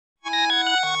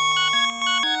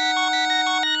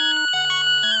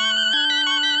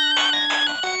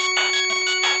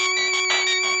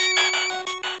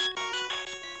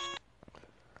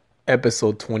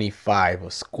Episode 25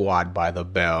 of Squad by the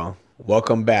Bell.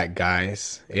 Welcome back,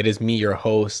 guys. It is me, your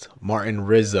host, Martin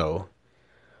Rizzo.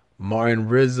 Martin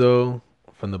Rizzo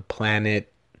from the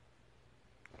planet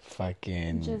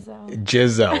fucking Jizzo.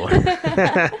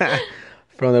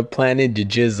 From the planet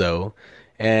Jizzo.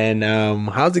 And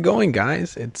how's it going,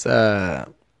 guys? It's a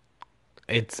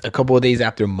couple of days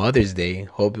after Mother's Day.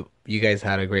 Hope you guys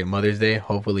had a great Mother's Day.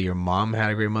 Hopefully your mom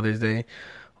had a great Mother's Day.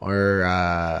 Or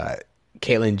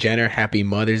Caitlyn Jenner, happy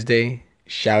Mother's Day.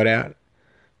 Shout out.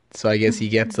 So I guess he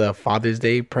gets a Father's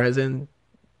Day present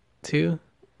too.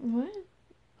 What?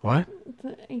 What?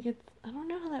 I don't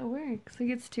know how that works. He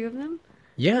gets two of them?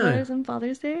 Yeah. Mother's and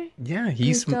Father's Day? Yeah,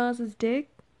 He still has his dick?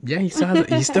 Yeah, he still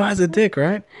has a dick,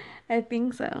 right? I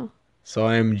think so. So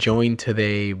I'm joined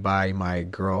today by my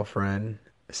girlfriend,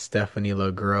 Stephanie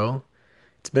LaGrow.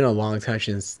 It's been a long time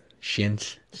since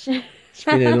It's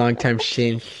been a long time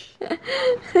since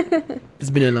It's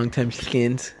been a long time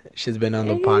since she's been on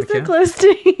the podcast. You're so close to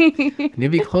me. I need to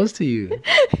be close to you.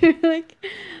 You're like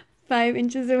 5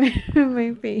 inches away from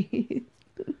my face.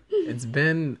 It's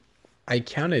been, I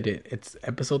counted it. It's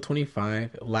episode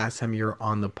 25. Last time you were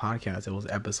on the podcast, it was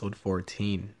episode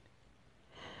 14.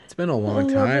 It's been a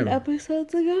long 11 time.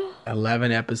 episodes ago?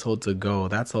 11 episodes ago.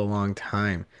 That's a long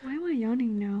time. Why am I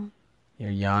yawning now?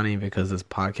 You're yawning because this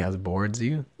podcast boards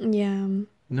you? Yeah.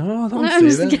 No, don't I'm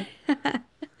say just that.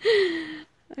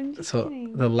 I'm just So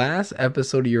kidding. the last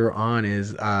episode you're on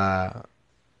is the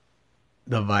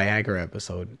Viagra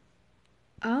episode.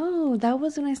 Oh, that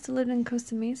was when I still lived in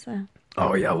Costa Mesa.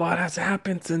 Oh yeah, a lot has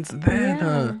happened since then.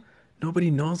 Yeah.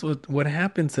 Nobody knows what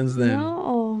happened since then.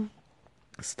 No.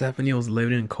 Stephanie was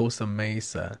living in Costa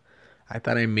Mesa. I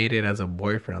thought I made it as a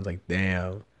boyfriend. I was like,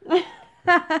 damn.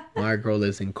 My girl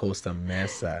lives in Costa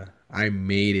Mesa. I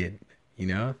made it, you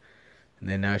know? And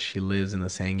then now she lives in the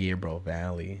San Gabriel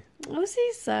Valley. OC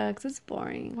sucks. It's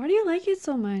boring. Why do you like it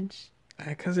so much?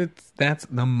 Because that's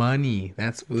the money.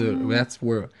 That's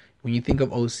where when you think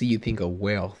of OC, you think of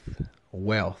wealth.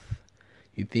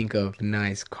 You think of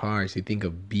nice cars. You think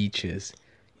of beaches.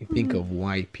 You think of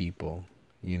white people.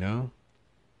 You know?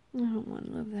 I don't want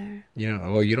to live there. You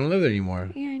know? Well, you don't live there anymore.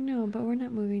 Yeah, I know, but we're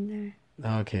not moving there.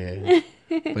 Okay.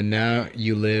 But now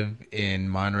you live in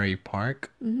Monterey Park.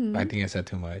 Mm-hmm. I think I said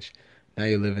too much. Now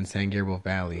you live in San Gabriel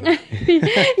Valley. You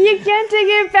can't take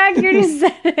it back. You already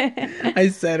said it. I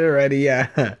said it already,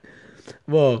 yeah.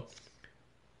 Well,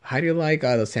 how do you like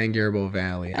the San Gabriel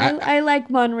Valley? I like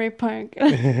Monterey Park.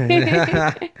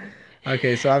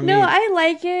 Okay, so I mean... No, I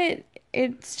like it.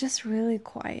 It's just really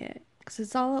quiet. Because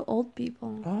it's all old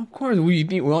people. Oh, of course.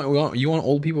 You want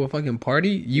old people to fucking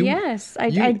party? Yes,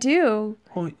 I do.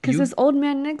 Oh, Because this old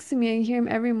man next to me, I hear him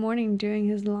every morning doing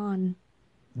his lawn.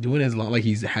 Doing his lawn? Like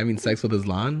he's having sex with his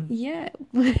lawn? Yeah.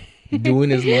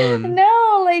 Doing his lawn?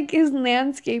 No, like his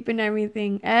landscape and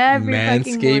everything. Every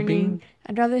fucking Manscaping? morning.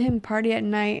 I'd rather him party at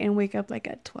night and wake up like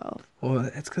at 12. Well,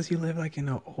 that's because you live like in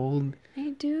an old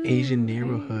I do. Asian I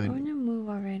neighborhood. want to move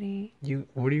already.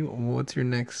 What's your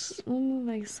next... We'll move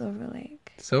like Silver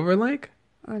Lake Silver Lake?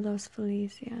 or Los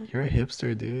Feliz, yeah. You're a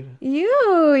hipster, dude.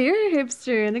 You're a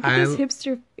hipster. Look at this I-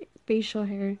 hipster facial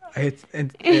hair.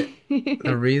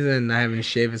 The reason I haven't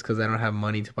shaved is because I don't have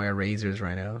money to buy razors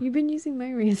right now. You've been using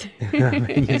my razor. I've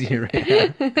been using it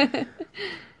right now.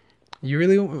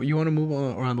 You want to move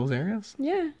around those areas?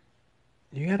 Yeah.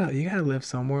 You gotta live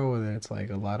somewhere where it's like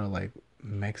a lot of like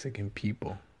Mexican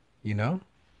people, you know?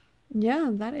 Yeah,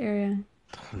 that area.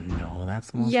 No,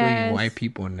 that's mostly Yes. white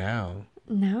people now.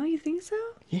 No, you think so?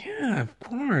 Yeah, of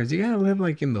course. You gotta live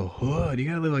like in the hood. You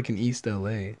gotta live like in East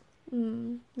LA.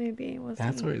 Maybe it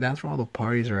wasn't. That's where all the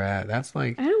parties are at. That's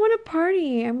like I don't want to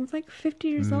party. I'm like 50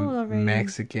 years old already.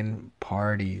 Mexican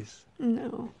parties.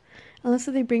 No. Unless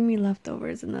they bring me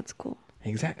leftovers, and that's cool.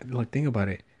 Exactly. Look, think about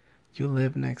it. You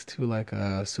live next to like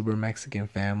a super Mexican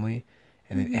family,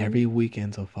 and then every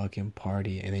weekend's a fucking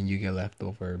party, and then you get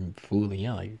leftover food, and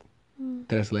you're like,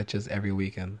 tres leches every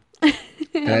weekend.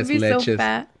 I'd be so leches.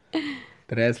 fat.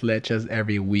 Tres leches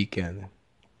every weekend.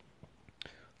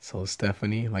 So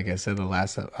Stephanie, like I said, the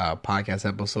last podcast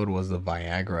episode was the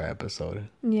Viagra episode.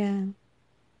 Yeah.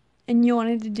 And you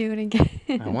wanted to do it again.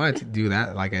 I wanted to do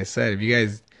that. Like I said, if you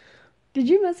guys... Did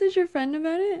you message your friend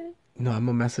about it? No, I'm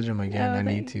gonna message him again. Oh, I thank-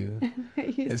 need to.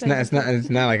 You It's said-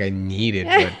 not like I need it,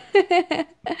 but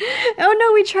Oh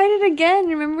no, we tried it again.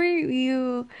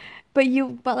 Remember but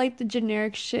you bought like the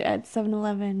generic shit at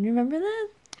 7-Eleven. Remember that?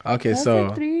 okay. That was So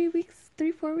like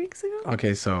 4 weeks ago.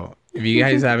 okay, so if you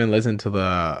guys haven't listened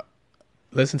to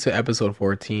episode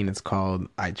 14, it's called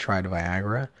I Tried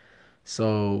Viagra.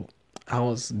 So I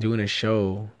was doing a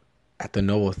show at the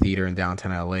Novo Theater in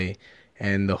downtown LA,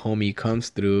 and the homie comes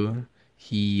through.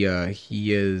 He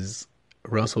is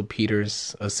Russell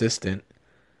Peters' assistant,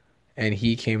 and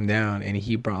he came down and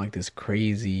he brought like this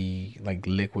crazy like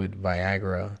liquid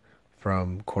Viagra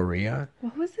from Korea.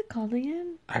 What was it called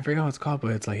again? I forgot what it's called,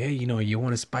 but it's like, hey, you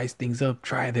want to spice things up?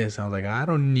 Try this. I was like, I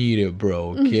don't need it,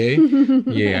 bro. Okay,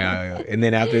 yeah. And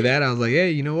then after that, I was like,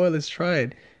 hey, you know what? Let's try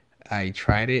it. I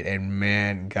tried it, and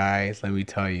man, guys, let me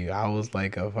tell you, I was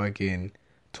like a fucking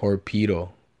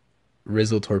torpedo,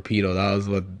 Rizzle torpedo. That was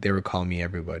what they were calling me,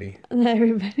 everybody.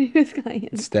 Everybody was calling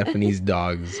it Stephanie's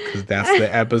dogs, because that's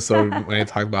the episode when I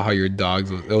talked about how your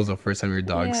dogs was. It was the first time your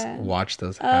dogs Yeah. watched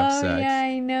us have Oh yeah, sex.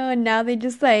 I know. And now they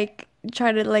just like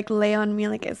try to like lay on me,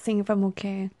 like seeing if I'm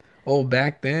okay. Oh,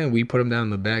 back then we put them down in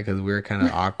the bed because we were kind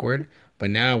of awkward.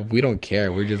 But now we don't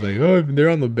care. We're just like, oh, they're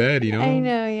on the bed, you I know?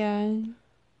 know, yeah.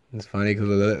 It's funny because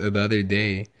the other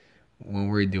day when we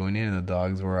were doing it and the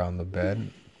dogs were on the bed,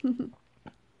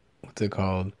 what's it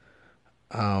called?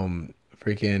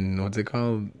 Freaking, what's it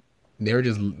called? They were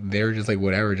just like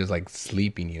whatever, just like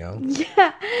sleeping, you know?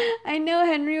 Yeah, I know.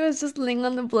 Henry was just laying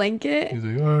on the blanket, He's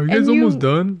like, oh, you guys and almost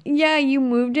done? yeah, you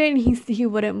moved it, and he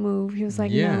wouldn't move. He was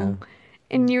like, Yeah. no,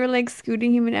 and you were like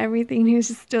scooting him and everything. And he was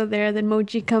just still there. Then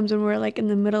Mochi comes and we're like in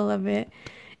the middle of it,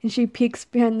 and she peeks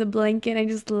behind the blanket. And I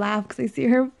just laugh because I see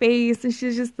her face, and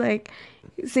she's just like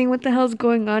saying, "What the hell's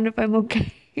going on? If I'm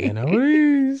okay." And I,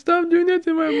 hey, stop doing that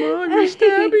to my mom. You're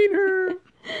stabbing her.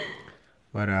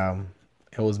 But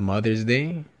it was Mother's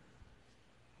Day.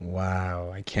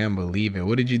 Wow, I can't believe it.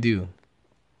 What did you do?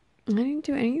 I didn't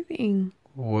do anything.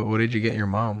 What did you get your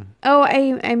mom? Oh,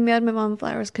 I mailed my mom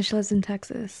flowers because she lives in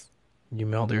Texas. You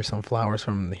mailed her some flowers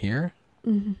from here?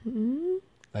 Hmm.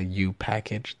 Like you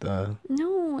packaged the...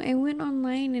 No, I went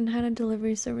online and had a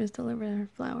delivery service deliver her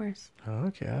flowers. Oh,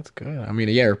 okay, that's good. I mean,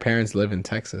 yeah, her parents live in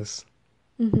Texas.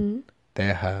 Mm-hmm.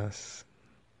 Tejas.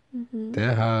 Mm-hmm.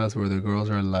 Tejas, where the girls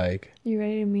are like, You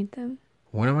ready to meet them?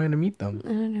 when am I gonna meet them? I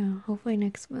don't know. Hopefully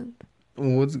next month.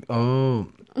 Let's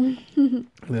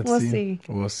We'll see. see.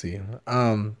 We'll see.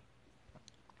 I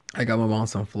got my mom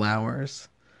some flowers,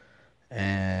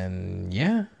 and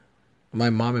yeah, my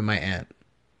mom and my aunt.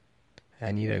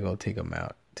 I need to go take them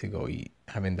out to go eat.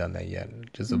 Haven't done that yet.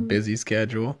 Just a Mm-hmm. busy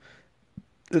schedule.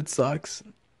 It sucks.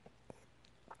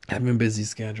 Having a busy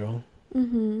schedule.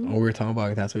 Mm-hmm. Oh, we were talking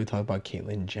about, that's what we talked about,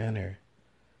 Caitlyn Jenner.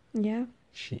 Yeah.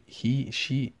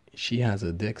 She has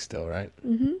a dick still, right?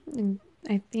 Mm-hmm.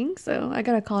 I think so. I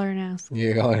gotta call her and ask.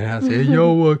 Yeah, go ahead and ask, hey,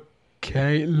 yo,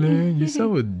 Caitlyn, you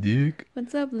so a dick.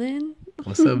 What's up, Lynn?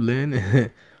 What's up,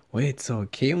 Lynn? Wait, so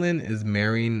Caitlyn is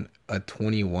marrying a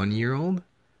 21-year-old?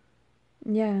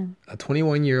 Yeah. A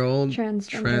 21-year-old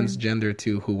Transgender. transgender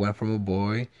too, who went from a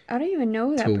boy I don't even know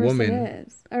who that to a person woman.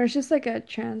 is. Or it's just like a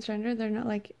transgender. They're not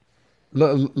like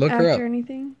Look her actor up. or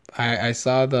anything. I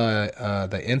saw the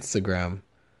Instagram.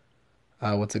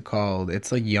 What's it called?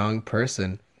 It's a young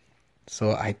person.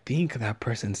 So I think that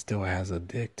person still has a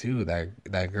dick too.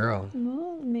 That girl.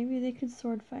 Well, maybe they could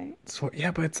sword fight. So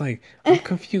yeah, but it's like I'm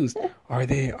confused. Are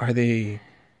they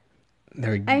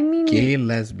they're I mean, gay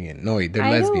lesbian? No, wait, they're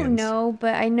I lesbians. don't know,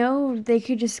 but I know they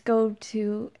could just go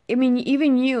to. I mean,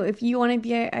 even you, if you want to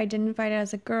be identified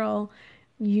as a girl,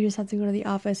 you just have to go to the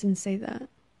office and say that.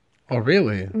 Oh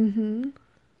really? Mm-hmm.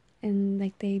 And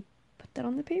like they put that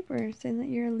on the paper, saying that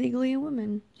you're legally a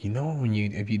woman. You know,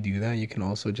 if you do that, you can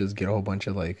also just get a whole bunch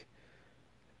of like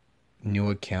new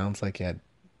accounts, like at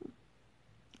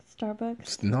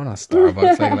Starbucks. no, not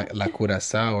Starbucks, like La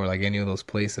Curacao or like any of those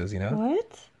places, you know,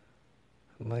 What?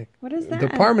 like What is that?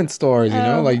 department stores, you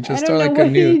know, Oh, like just I don't start know like a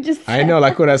what you new. just I know said.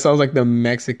 La Curacao is like the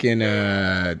Mexican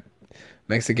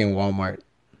Walmart.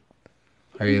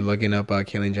 Are you looking up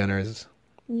Caitlyn Jenner's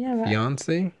Yeah, but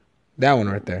fiance? That one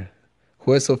right there.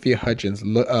 Who is Sophia Hutchins?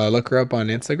 Look her up on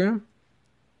Instagram.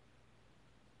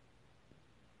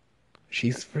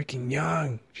 She's freaking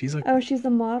young. She's like, oh, she's a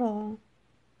model.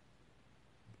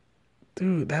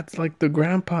 dude, that's like the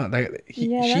grandpa. Like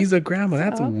Yeah, she's a grandma.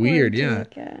 That's awkward weird. to Yeah,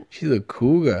 look at. she's a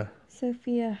cougar.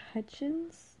 Sophia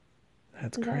Hutchins?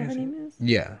 That's Is that what her crazy. name is?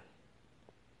 Yeah,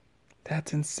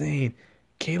 that's insane.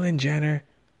 Caitlyn Jenner,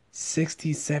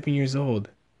 67 years old.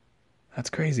 That's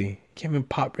crazy. Can't even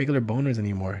pop regular boners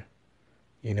anymore.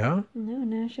 You know? No,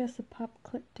 now she has to pop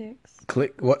clit dicks.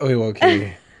 Click. What? Wait,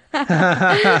 okay.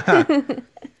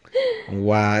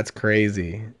 Wow, that's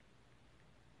crazy.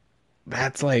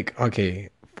 That's like, okay,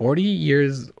 40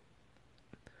 years.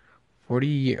 40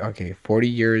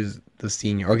 years the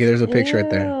senior. Okay, there's a picture right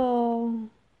there. Ew.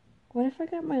 What if I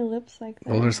got my lips like that?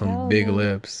 Those are some Hell big no.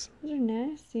 lips. Those are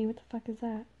nasty. What the fuck is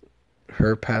that?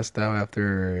 Her passed out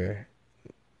after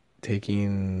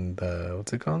taking the,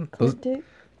 what's it called? Clit dick?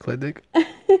 Clit dick?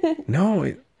 No,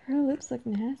 Her lips look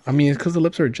nasty. I mean, it's because the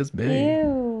lips are just big.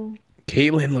 Ew.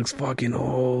 Caitlyn looks fucking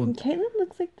old. Caitlyn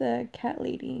looks like the cat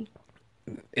lady.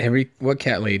 What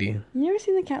cat lady? You ever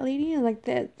seen the cat lady? Like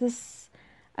this.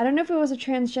 I don't know if it was a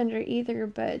transgender either,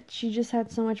 but she just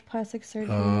had so much plastic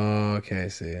surgery. Oh, okay, I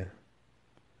see.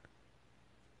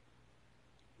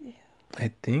 Ew.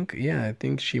 I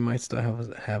think she might still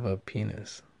have a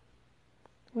penis.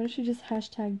 What if she just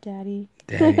hashtag daddy?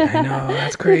 Daddy, I know,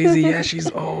 that's crazy. Yeah, she's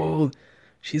old.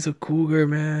 She's a cougar,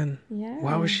 man. Yeah.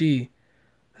 Why was she?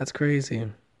 That's crazy.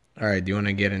 All right, do you want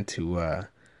to get into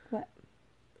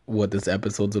what this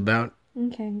episode's about?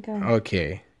 Okay, go.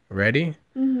 Okay, ready?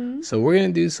 Mm-hmm. So we're gonna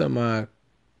do some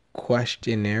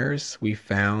questionnaires we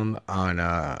found on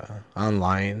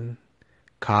online,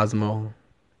 Cosmopolitan.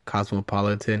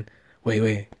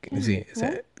 Wait. Can you see?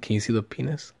 Can you see the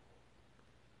penis?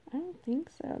 I don't think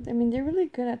so. I mean, they're really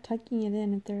good at tucking it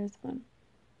in if there is one.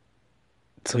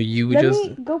 So you would Let just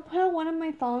me go put on one of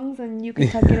my thongs and you can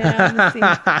tuck it in. Let me see.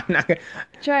 I'm not gonna...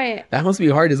 Try it. That must be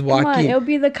hard just Come on, walking. it'll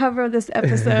be the cover of this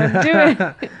episode. Do it.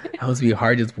 That must be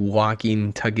hard just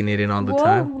walking, tucking it in all the Well,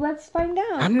 time. let's find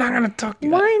out. I'm not gonna tuck it.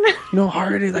 Why not? You know how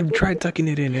hard it is? I've tried tucking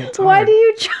it in. It's Why hard. do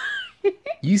you try?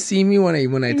 You see me when I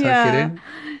tuck it in?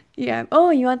 Yeah. Oh,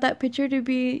 you want that picture to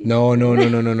be? No. I'm gonna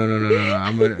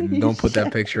don't put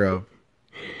that picture up.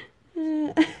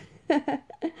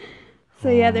 So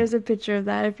yeah, there's a picture of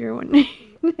that if you're wondering.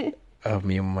 Of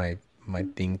me and my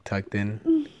thing tucked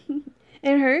in.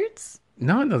 It hurts?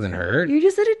 No, it doesn't hurt. You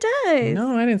just said it does.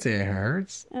 No, I didn't say it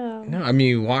hurts. Oh. No, I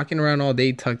mean walking around all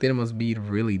day tucked in must be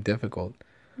really difficult.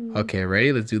 Okay,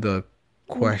 ready? Let's do the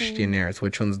questionnaires.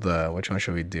 Which one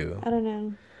should we do? I don't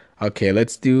know. Okay, I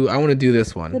want to do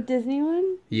this The one. Disney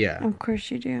one? Yeah. Of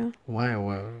course you do. Why?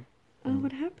 Oh,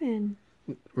 what happened?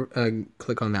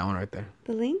 Click on that one right there.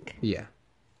 The link? Yeah.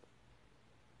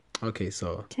 Okay,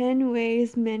 so 10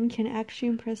 ways men can actually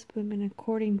impress women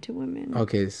according to women.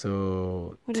 What is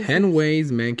 10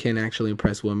 ways men can actually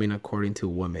impress women according to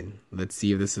women. Let's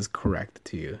see if this is correct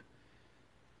to you.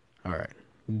 All right.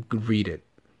 Read it.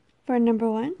 For number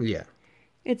 1? Yeah.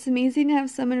 It's amazing to have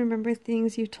someone remember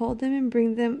things you told them and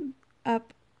bring them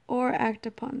up or act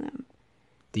upon them.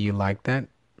 Do you like that?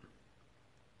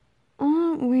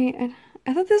 Oh, wait.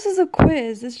 I thought this was a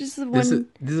quiz. This is just one.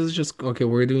 This is just okay.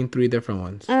 We're doing 3 different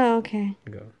ones. Oh, okay.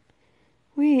 Go.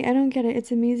 Wait, I don't get it.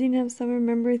 It's amazing to have someone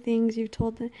remember things you've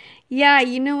told them. Yeah,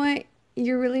 you know what?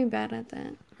 You're really bad at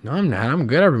that. No, I'm not. I'm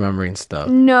good at remembering stuff.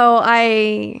 No,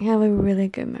 I have a really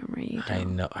good memory. You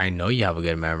don't. I know you have a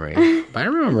good memory, but I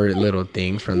remember little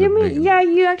things from Yeah,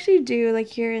 you actually do, like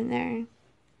here and there.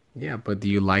 Yeah, but do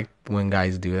you like when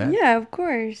guys do that? Yeah, of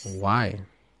course. Why?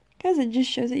 Because it just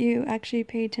shows that you actually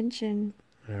pay attention.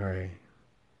 All right.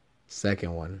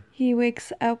 Second one. He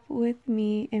wakes up with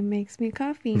me and makes me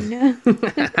coffee. No.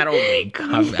 I don't make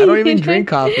coffee. I don't even drink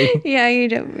coffee. Yeah, you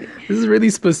don't. This is really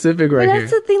specific right But here.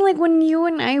 that's the thing, like when you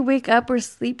and I wake up or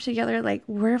sleep together, like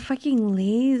we're fucking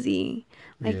lazy.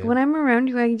 Like when I'm around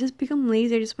you, I just become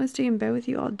lazy. I just want to stay in bed with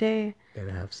you all day. And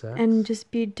have sex. And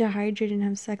just be dehydrated and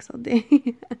have sex all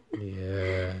day.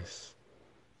 Yes.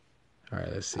 All right,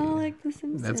 let's see. Oh, like The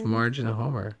Simpsons. That's Marge and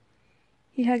Homer.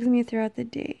 He hugs me throughout the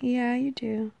day. Yeah, you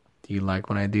do. Do you like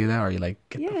when I do that? Or are you like,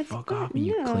 get the it's fuck fun. off me,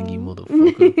 you No. clingy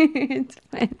motherfucker? It's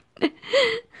fine.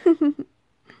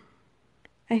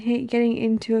 I hate getting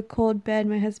into a cold bed.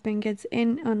 My husband gets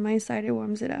in on my side and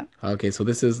warms it up. Okay, so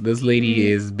this lady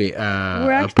is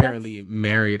apparently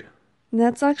married.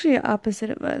 That's actually opposite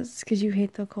of us because you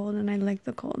hate the cold and I like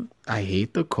the cold. I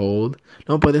hate the cold.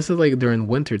 No, but this is like during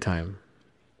winter time.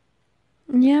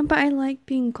 Yeah, but I like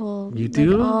being cold. You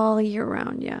do? Like all year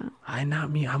round, yeah.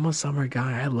 I'm a summer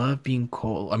guy. I love being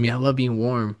cold. I mean, I love being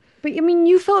warm. But I mean,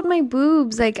 you felt my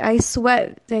boobs. Like I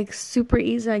sweat like super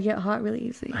easy. I get hot really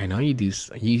easy. I know you do.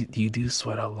 You do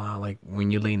sweat a lot. Like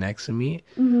when you lay next to me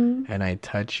and I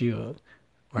touch you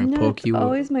or I poke you.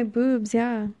 Always my boobs,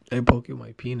 yeah. I poke you with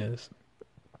my penis.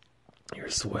 You're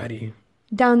sweaty.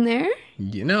 Down there?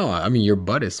 You know, I mean, your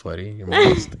butt is sweaty. You're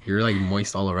moist. You're like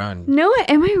moist all around. No,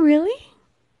 am I really?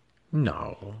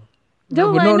 No.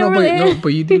 Don't lie, really. But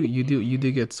you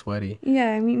do get sweaty.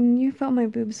 Yeah, I mean, you felt my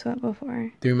boobs sweat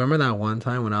before. Do you remember that one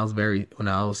time when I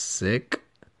was sick?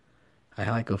 I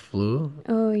had like a flu.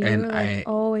 Oh, you were like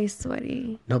always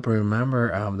sweaty. No, but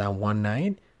remember that one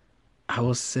night I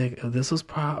was sick. This was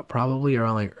probably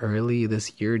around like early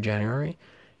this year, January.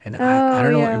 And I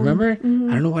don't know. Yeah. Remember? I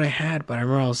don't know what I had, but I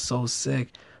remember I was so sick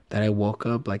that I woke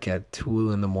up like at 2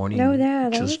 a.m. Oh, yeah,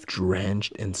 just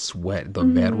drenched in sweat. The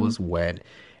bed was wet,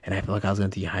 and I felt like I was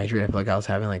gonna dehydrate. I felt like I was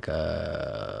having like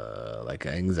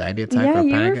an anxiety attack Yeah, or a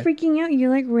you were panic. freaking out. You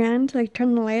like ran to like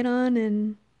turn the light on,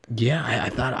 and Yeah, I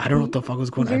thought I don't know what the fuck was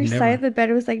going on. I've your side of never, the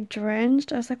bed was like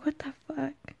drenched. I was like, what the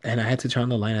fuck? and I had to turn on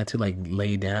the light. I had to like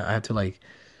lay down. I had to like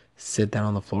sit down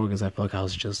on the floor because I felt like I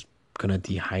was just gonna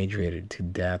dehydrate it to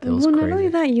death. It was Well, not only crazy.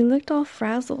 that, you looked all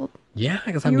frazzled. Yeah,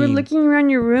 because I You were mean, looking around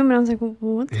your room, and I was like, well,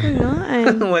 what's going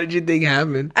on? what did you think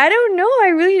happened? I don't know.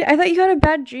 I thought you had a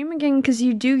bad dream again because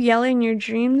you do yell in your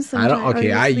dreams I don't. sometimes. Or Okay,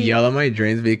 you I sleep. yell at my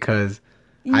dreams because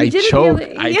You I didn't yell.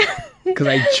 choked. Yeah. Because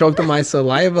I choked on my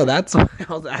saliva. That's why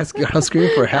I was asking. I was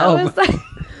screaming for I help. was like,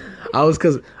 I was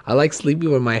because I like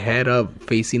sleeping with my head up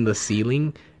facing the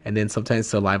ceiling, and then sometimes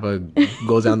saliva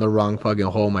goes down the wrong fucking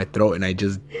hole in my throat, and I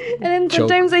just and then choke.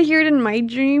 sometimes I hear it in my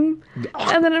dream,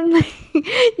 and then I'm like,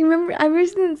 you remember? I've ever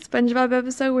seen the SpongeBob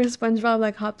episode where SpongeBob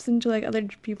like hops into like other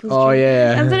people's Oh dreams.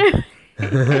 yeah. And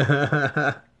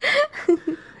then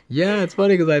Yeah, it's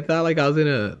funny because I thought like I was in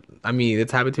a. I mean,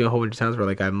 it's happened to me a whole bunch of times where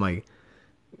like I'm like,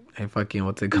 I fucking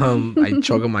what's it called? I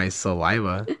choke on my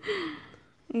saliva,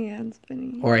 yeah, it's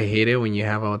funny. or I hate it when you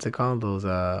have what's it called? Those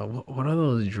what are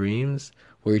those dreams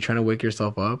where you're trying to wake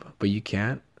yourself up but you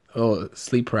can't? Oh,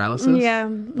 sleep paralysis. Yeah,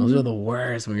 Those are the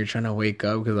worst when you're trying to wake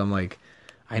up because I'm like,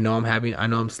 I know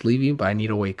I'm sleeping, but I need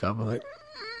to wake up. I'm like,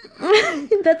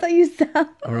 that's how you sound.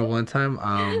 or one time,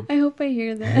 I hope I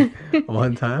hear that.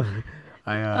 one time,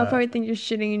 I'll probably think you're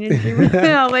shitting in your dream.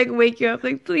 I'll like wake you up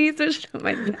like, please don't show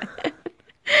my dad.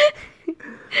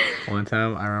 one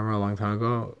time I remember a long time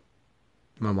ago,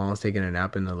 my mom was taking a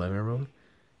nap in the living room,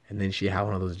 and then she had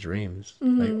one of those dreams.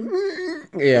 Like,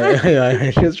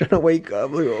 yeah, she was trying to wake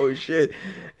up. Like, oh shit!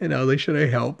 And I was like, should I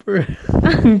help her?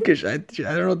 Because I don't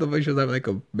know what the fuck, she was having like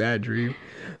a bad dream.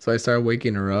 So I started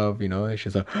waking her up, and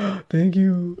she's like, oh, thank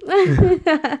you.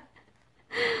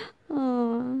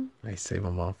 Aw. I saved my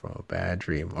mom from a bad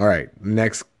dream. All right,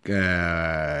 next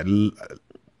item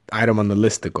on the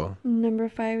listicle. Number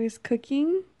 5 is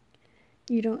cooking.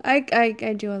 You don't. I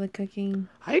do all the cooking.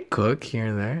 I cook here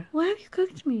and there. Why have you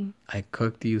cooked me? I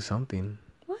cooked you something.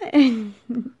 What?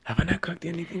 Have I not cooked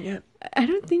anything yet? I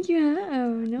don't think you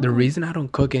have. No. The reason I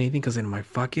don't cook anything because in my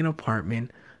fucking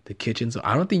apartment, the kitchen's.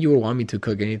 I don't think you would want me to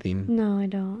cook anything. No, I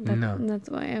don't. No. That's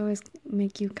why I always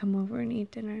make you come over and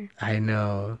eat dinner. I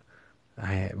know.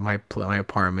 My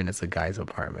apartment is a guy's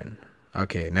apartment.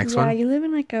 Okay, next Yeah, one. you live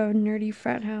in like a nerdy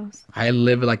frat house. I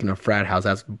live like in a frat house.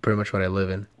 That's pretty much what I live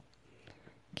in.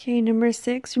 Okay, number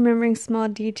 6, remembering small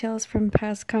details from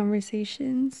past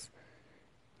conversations.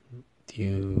 Do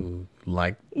you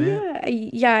like that?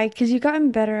 Yeah, because you've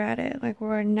gotten better at it. Like,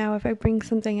 where now if I bring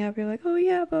something up, you're like, oh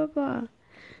yeah, blah, blah.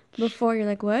 Before, you're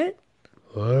like, what?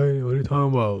 What? What are you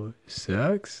talking about?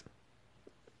 Sex?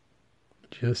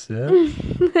 Just sex?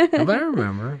 But I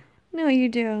remember. No, you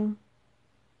do.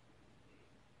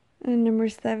 And number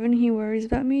 7, he worries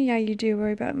about me. Yeah, you do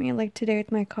worry about me. Like today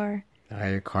with my car.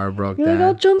 Your car broke You're like,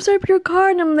 I'll down. jumpstart your car.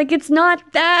 And I'm like, it's not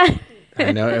that.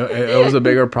 I know it was a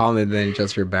bigger problem than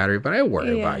just your battery, but I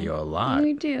worry Yeah. about you a lot.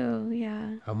 You do,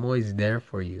 yeah. I'm always there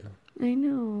for you. I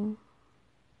know.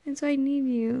 That's why I need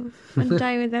you. I'll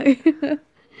die without you.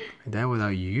 I die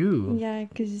without you. Yeah,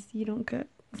 because you don't cook.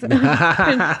 So.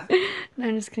 No,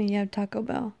 I'm just kidding. You have Taco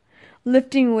Bell.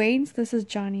 Lifting weights. This is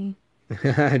Johnny.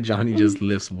 Johnny just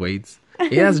lifts weights.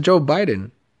 He has Joe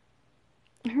Biden.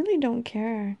 I really don't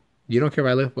care. You don't care if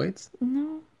I lift weights?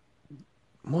 No.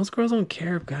 Most girls don't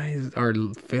care if guys are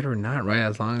fit or not, right?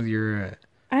 As long as you're.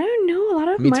 I don't know. A lot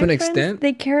of Me my to an friends, extent.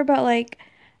 they care about like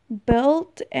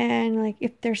built and like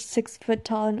if they're 6 foot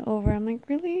tall and over. I'm like,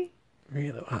 really?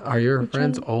 Really? Are your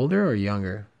friends older or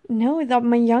younger? No,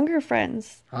 my younger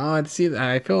friends. Oh, see,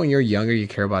 I feel when you're younger, you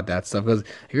care about that stuff. Because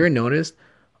have you ever noticed,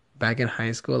 back in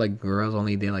high school, like girls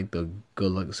only date like the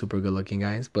super good looking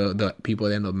guys, but the people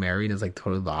that end up married is like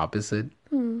totally the opposite.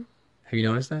 Hmm. Have you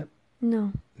noticed that?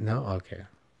 No. No? Okay.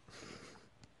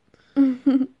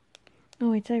 Oh,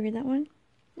 wait, did I read that one?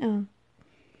 Oh.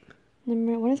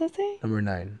 What does that say? Number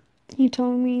 9. He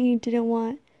told me he didn't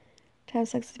want to have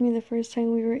sex with me the first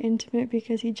time we were intimate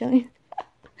because he jelly.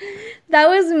 That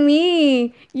was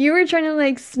me. You were trying to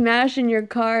like smash in your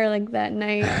car like that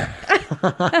night.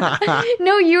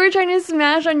 No, you were trying to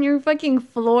smash on your fucking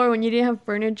floor when you didn't have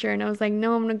furniture, and I was like,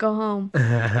 no, I'm gonna go home.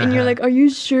 And you're like, are you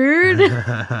sure?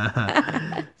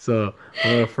 So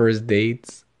one of the first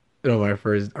dates, our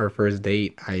first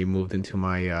date, I moved into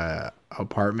my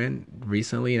apartment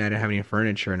recently, and I didn't have any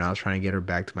furniture, and I was trying to get her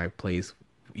back to my place,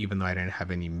 even though I didn't have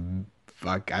any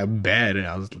bed, and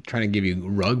I was trying to give you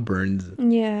rug burns.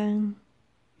 Yeah.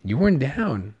 You weren't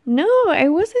down. No, I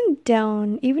wasn't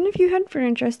down. Even if you had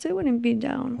furniture, I still wouldn't be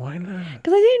down. Why not?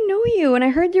 Because I didn't know you, and I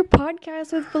heard your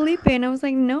podcast with Felipe, and I was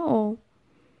like, no.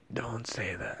 Don't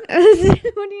say that.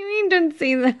 What do you mean, don't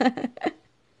say that?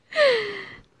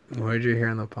 What did you hear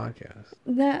on the podcast?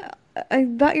 That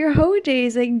about your hoe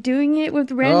days, like doing it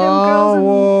with random Oh, girls.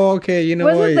 whoa, okay. You know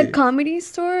Was what? it the comedy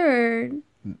store or in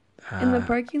the Ah,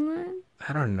 parking lot?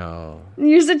 I don't know.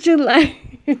 You're such a liar.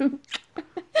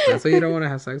 That's why you don't want to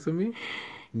have sex with me?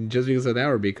 Just because of that,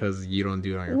 or because you don't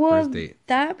do it on your Well, first date?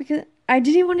 that because I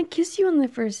didn't want to kiss you on the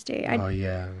first date. Oh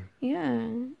yeah. Yeah.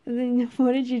 And then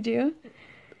what did you do?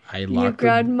 I You locked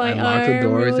grabbed the, my I locked arm the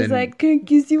doors and was and like, "Can I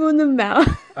kiss you on the mouth?"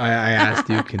 I asked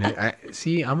you,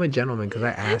 see, I'm a gentleman because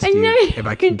I asked I you know. if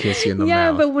I can kiss you in the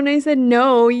Yeah, mouth. but when I said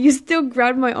no, you still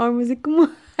grabbed my arm. I was like, "Come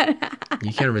on."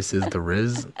 You can't resist the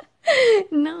riz.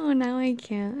 No, now I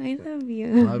can't. I love you.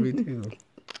 Love you too.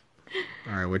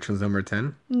 All right, which one's number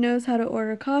 10? Knows how to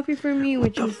order coffee for me,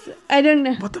 which is I don't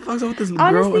know. What the fuck's up with this girl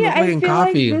Honestly, and the I fucking feel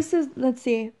coffee? like this is. Let's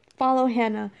see. Follow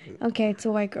Hannah. Okay, it's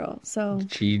a white girl. So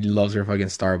She loves her fucking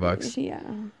Starbucks. yeah,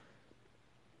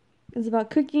 it's about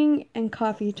cooking and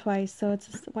coffee twice. So it's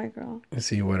a white girl. Let's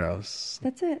see what else.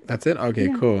 That's it. That's it. Okay,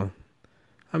 Yeah. cool.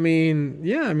 I mean,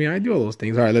 I do all those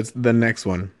things. All right, let's the next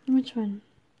one. Which one?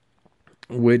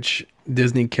 Which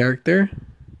Disney character?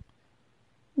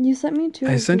 You sent me two.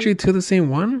 I sent you to the same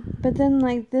one. But then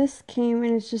like this came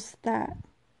and it's just that.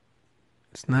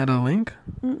 It's not a link.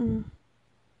 Mm-mm.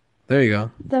 There you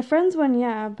go. The Friends one,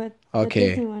 yeah, but Okay. the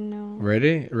Disney one, no.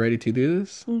 Ready to do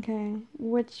this? Okay.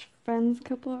 Which Friends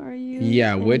couple are you?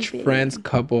 Yeah. And Which babe. Friends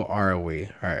couple are we?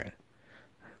 All right.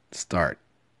 Start.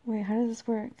 Wait, how does this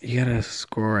work? You gotta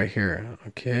scroll right here.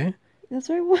 Okay. That's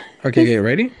right one. Okay.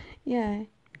 Ready? Yeah.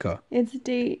 Go. It's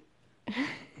date.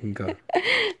 Go.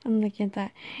 I'm looking at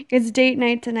that. It's date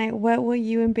night tonight. What will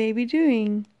you and baby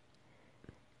doing?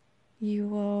 You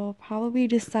will probably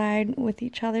decide with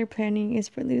each other. Planning is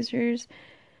for losers.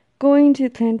 Going to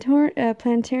the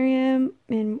planetarium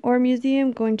or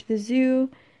museum. Going to the zoo.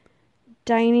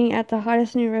 Dining at the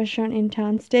hottest new restaurant in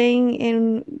town. Staying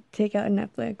in takeout and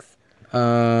Netflix.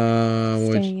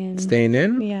 Staying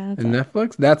in? Yeah. And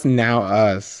Netflix? That's Now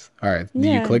Us. All right. Did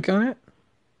you Yeah. click on it?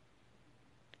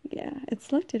 Yeah, it's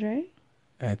selected, right?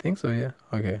 I think so, yeah.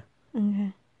 Okay.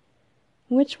 Okay.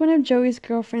 Which one of Joey's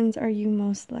girlfriends are you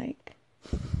most like?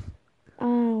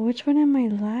 Oh, which one am I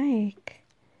like?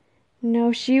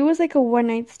 No, she was like a one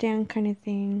night stand kind of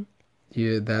thing.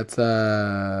 Yeah, that's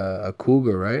a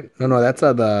cougar, right? No, that's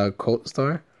the coat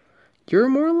store. You're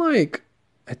more like,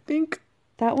 I think.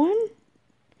 That one?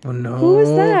 Oh no. Who is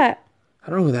that? I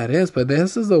don't know who that is, but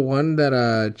this is the one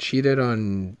that cheated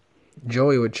on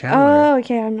Joey with Chandler. Oh,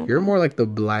 okay, I'm not. You're more like the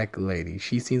black lady.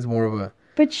 She seems more of a.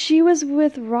 But she was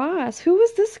with Ross. Who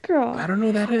was this girl? I don't know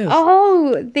who that is.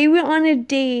 Oh, they went on a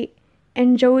date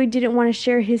and Joey didn't want to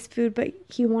share his food, but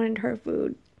he wanted her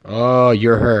food. Oh,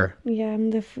 you're her. Yeah,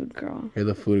 I'm the food girl. You're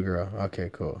the food girl. Okay,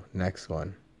 cool. Next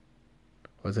one.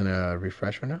 Wasn't a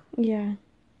refresh right now? Yeah.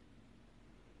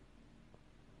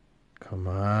 Come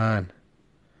on.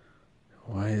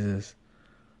 Why is this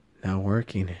not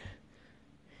working?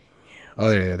 Oh,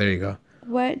 there you go.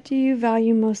 What do you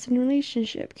value most in a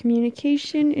relationship?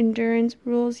 Communication, endurance,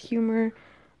 rules, humor,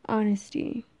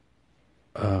 honesty.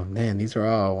 Oh man, these are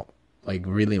all like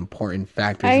really important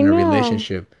factors I in a know.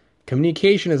 relationship.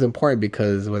 Communication is important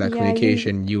because without Yeah,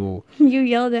 communication, you. You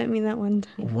yelled at me that one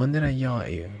time. When did I yell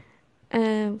at you?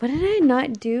 What did I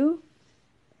not do?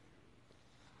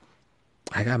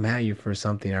 I got mad at you for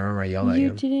something. I remember I yelled at You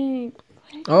you. didn't.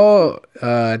 Oh,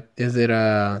 is it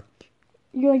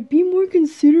You're like, be more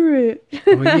considerate.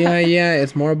 well, yeah.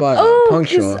 It's more about Oh,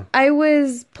 punctual. because I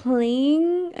was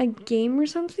playing a game or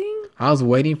something. I was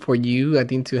waiting for you, I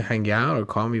think, to hang out or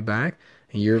call me back,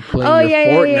 and you're playing Oh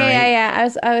your Fortnite.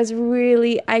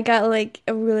 yeah. I got like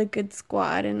a really good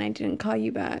squad, and I didn't call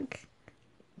you back.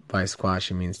 By squad,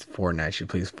 she means Fortnite. She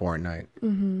plays Fortnite.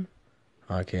 Mm-hmm.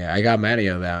 Okay, I got mad at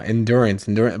you about endurance,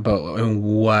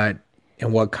 but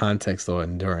in what context though?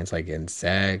 Endurance, like in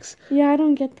sex, Yeah, I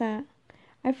don't get that.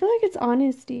 I feel like it's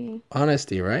honesty.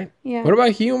 honesty, right? Yeah. What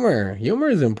about humor? Humor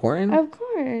is important, Of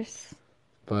course.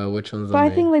 but which one's But on I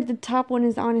me? think like the top one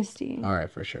is honesty. All right,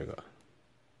 for sure, go.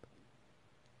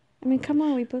 I mean, come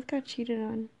on, we both got cheated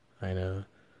on. I know,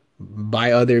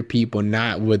 by other people,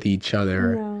 not with each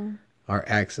other, No. our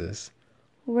exes.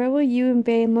 Where will you and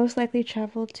Bae most likely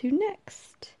travel to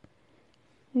next?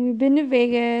 We've been to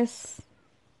Vegas.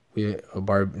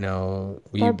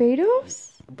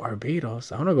 Barbados?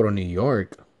 Barbados. I want to go to New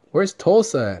York. Where's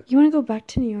Tulsa at? You want to go back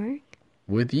to New York?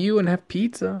 With you and have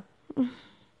pizza. I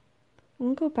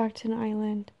want to go back to an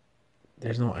island.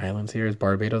 There's no islands here. Is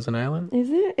Barbados an island? Is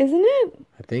it? Isn't it?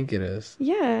 I think it is.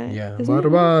 Yeah. Yeah, Isn't it?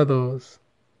 Barbados.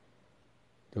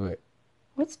 Do it.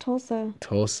 What's Tulsa?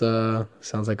 Tulsa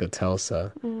sounds like a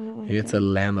Telsa. I don't like Maybe it's it. a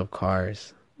land of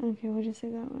cars. Okay, we'll just say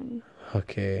that one.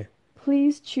 Okay.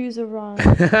 Please choose a Ross.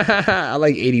 I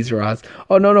like 80s Ross.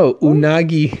 Oh, no.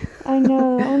 Unagi. I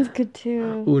know, that one's good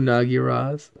too. Unagi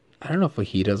Ross. I don't know if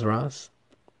fajitas Ross.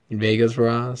 Vegas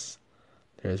Ross.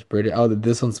 There's British. Oh,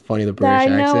 this one's funny, the British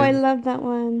I know, accent. I love that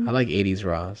one. I like 80s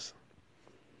Ross.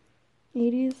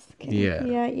 80s? Okay. Yeah.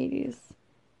 Yeah, 80s.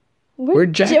 We're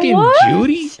Jack and What?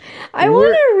 Judy? I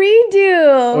want to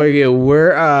redo.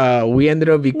 Okay, we ended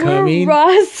up becoming... We're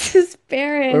Ross's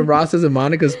parents. We're Ross's and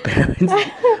Monica's parents.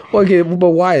 Okay, but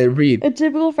why? Read. A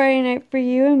typical Friday night for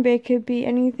you and Bae could be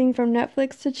anything from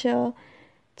Netflix to chill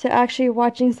to actually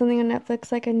watching something on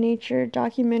Netflix like a nature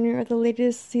documentary or the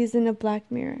latest season of Black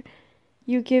Mirror.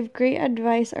 You give great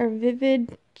advice, are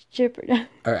vivid,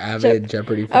 Our avid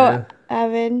Jeopardy fan.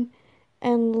 avid,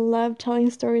 and love telling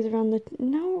stories around the...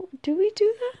 No, do we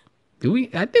do that? Do we?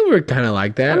 I think we're kind of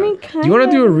like that. I mean, Do you want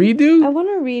to do a redo? I want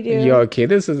to redo. Yo, okay,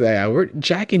 this is... we're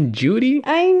Jack and Judy?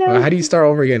 I know. How do you start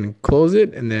over again? Close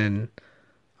it and then...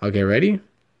 Okay, ready?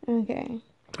 Okay.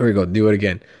 Here we go. Do it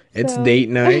again. It's So- date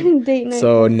night. Date night.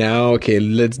 So now, okay,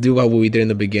 let's do what we did in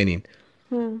the beginning.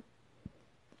 Huh.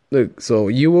 Look, so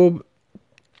you will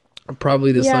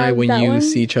probably decide when that you one?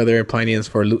 see each other and planning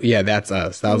for... Yeah, that's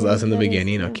us. That was us in the that is,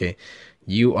 beginning. yeah. Okay.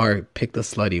 You are... Pick the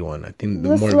slutty one. I think the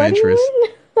The more slutty adventurous.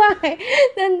 one? Why?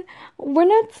 Then we're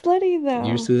not slutty though.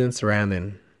 You're Susan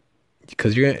Sarandon.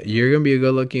 Because you're gonna be a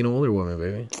good looking older woman,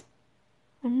 baby.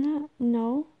 I'm not.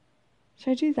 No.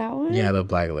 Should I do that one? Yeah, the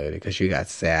black lady, because you got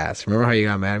sass. Remember how you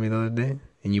got mad at me the other day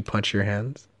and you punched your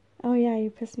hands? Oh yeah, you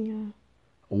pissed me off.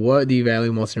 What do you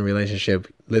value most in a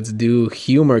relationship? Let's do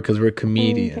humor because we're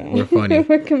comedian. Okay. We're funny.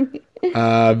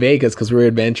 We're Vegas because we're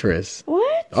adventurous.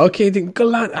 What? Okay, then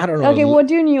I don't know. Okay, we'll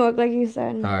do New York like you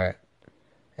said. All right.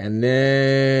 And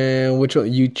then which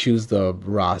one? You choose the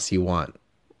Ross you want.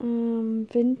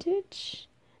 Vintage?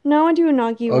 No, I want to do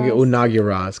Unagi Okay, Ross. Unagi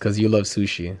Ross because you love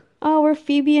sushi. Oh, we're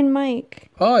Phoebe and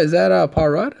Mike. Oh, is that Paul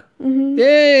Rudd? Mm-hmm.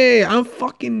 Yay! I'm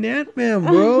fucking that man,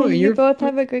 bro. And You you're both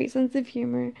have a great sense of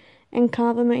humor and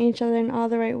compliment each other in all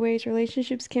the right ways.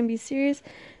 Relationships can be serious,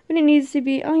 but it needs to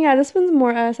be... Oh yeah, this one's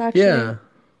more us actually. Yeah.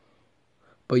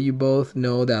 But you both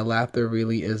know that laughter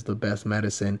really is the best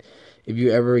medicine. If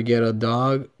you ever get a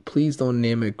dog, please don't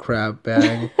name it Crab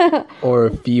Bag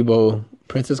or Phoebo.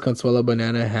 Princess Consuela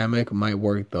Banana Hammock might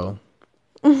work though.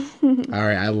 All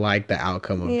right, I like the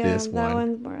outcome of this that one.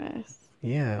 one's more us.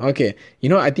 Yeah, okay. You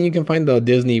know, I think you can find the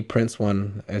Disney Prince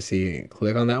one. I see.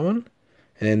 Click on that one.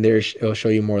 And then it'll show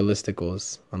you more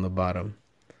listicles on the bottom.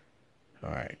 All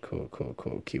right, cool.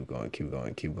 Keep going.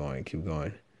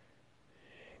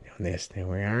 On this thing,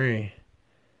 where are we?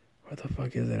 Where the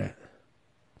fuck is it at?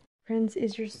 Prince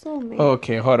is your soulmate.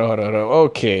 Okay, hold on.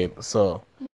 Okay, so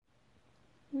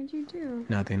What'd you do?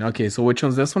 nothing. Okay, so which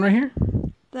one's this one right here?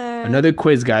 The Another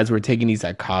quiz, guys. We're taking these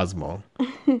at Cosmo.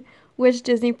 which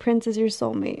Disney prince is your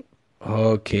soulmate?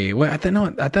 Okay, wait. I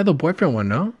thought the boyfriend one.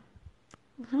 No.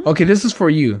 Okay, this is for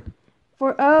you.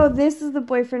 This is the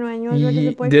boyfriend one. You want to go to the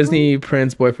boyfriend? Disney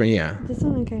Prince boyfriend. Yeah. This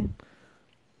one, okay.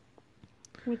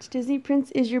 Which Disney prince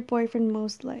is your boyfriend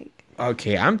most like?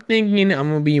 Okay, I'm thinking I'm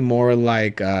gonna be more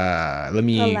like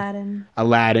Aladdin.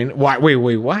 Aladdin. Why? Wait.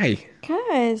 Why?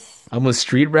 Cause I'm a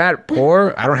street rat,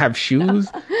 poor. I don't have shoes.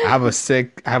 I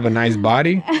have a nice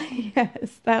body.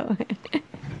 yes, that one.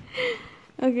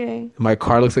 Okay. My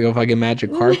car looks like a fucking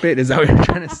magic carpet. Is that what you're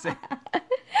trying to say?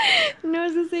 No, I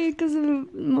was gonna say because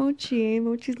of Mochi.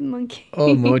 Mochi's the monkey.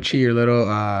 Oh, Mochi, your little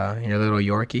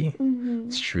Yorkie. Mm-hmm.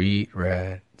 Street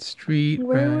rat.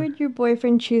 Where would your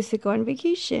boyfriend choose to go on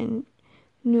vacation?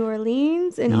 New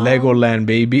Orleans and Legoland,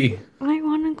 baby. I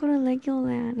want to go to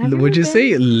Legoland. Would you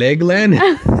say Legland?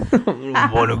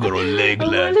 I want to go to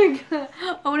Legland.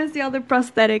 I want to see all the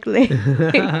prosthetic legs.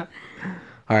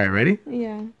 All right, ready?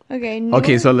 Yeah. Okay.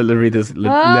 Okay, so let's read this.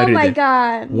 Oh my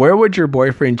God. Where would your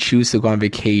boyfriend choose to go on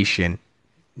vacation?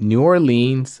 New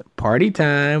Orleans, party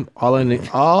time,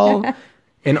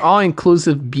 an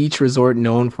all-inclusive beach resort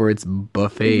known for its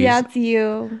buffets. Yeah, it's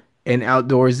you. An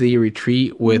outdoorsy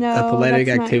retreat with No, athletic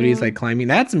that's not activities you. like climbing.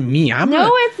 That's me.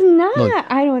 No, it's not. Look,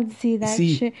 I don't see that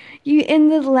see. shit. You in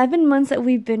the 11 months that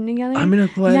we've been together. I'm an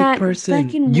athletic not person.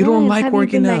 fucking You don't once like have you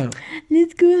working been out.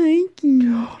 Let's go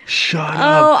hiking. Shut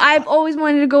Oh, up. I've always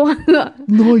wanted to go. No,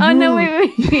 Oh no,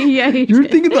 you- wait. Yeah, You're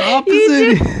thinking the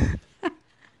opposite.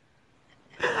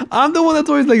 I'm the one that's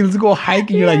always like, let's go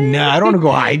hiking. You're like, nah, I don't want to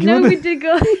go hiking. No, What we the- did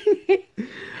go.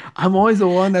 I'm always the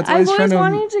one that's I've always trying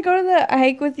always to. wanted to go to the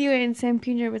hike with you in San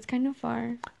Pedro, but it's kind of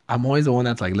far. I'm always the one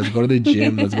that's like, let's go to the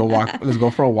gym. Let's go walk. Let's go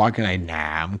for a walk. And nah,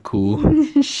 I'm cool.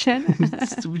 Shut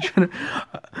up. We're trying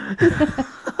to-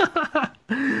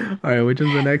 All right, which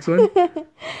is the next one?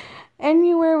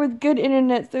 Anywhere with good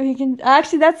internet so he can.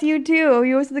 Actually, that's you too.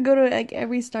 You always have to go to like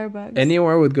every Starbucks.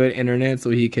 Anywhere with good internet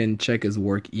so he can check his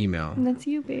work email. That's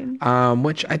you, babe.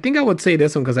 Which I think I would say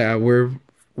this one because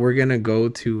we're gonna go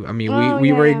to. I mean, Oh, we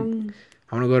yeah. were.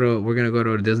 I want to go to. We're gonna go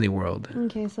to Disney World.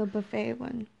 Okay, so buffet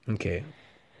one. Okay.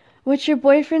 What's your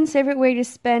boyfriend's favorite way to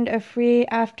spend a free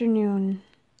afternoon?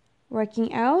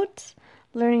 Working out,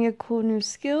 learning a cool new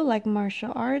skill like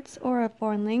martial arts or a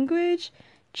foreign language,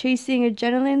 chasing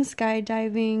adrenaline,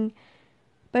 skydiving,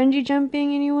 bungee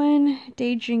jumping, anyone?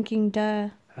 Day drinking, duh.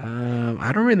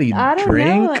 I don't really I don't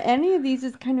drink. know. Any of these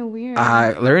is kind of weird.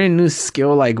 Learning a new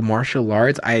skill like martial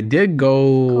arts. I did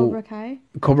go Cobra Kai.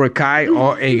 Cobra Kai.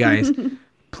 Oh, hey guys,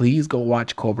 please go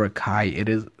watch Cobra Kai. It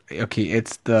is okay.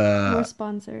 It's We're the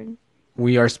sponsored.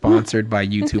 we are sponsored by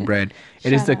YouTube Red.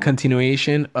 It is Shut the up.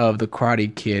 continuation of the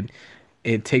Karate Kid.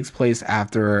 It takes place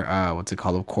after what's it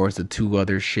called? Of course, the two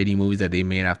other shitty movies that they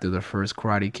made after the first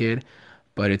Karate Kid.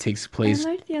 But it takes I place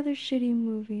liked the other shitty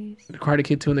movies. Karate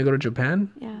Kid 2 when they go to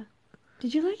Japan. Yeah.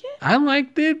 Did you like it? I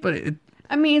liked it, but it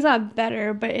I mean, it's not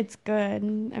better, but it's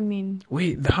good. I mean,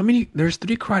 wait, how many? There's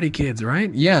 3 Karate Kids,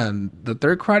 right? Yeah, and the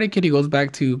third Karate Kid he goes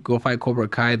back to go fight Cobra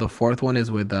Kai. The fourth one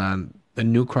is with the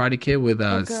new Karate Kid with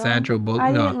the girl. Sandra Bullock.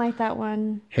 I No, didn't like that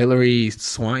one. Hilary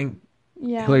Swank.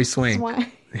 Yeah. Hilary Swank. Swan-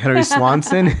 Hilary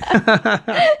Swanson.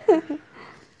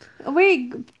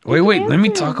 Wait. wait. Let me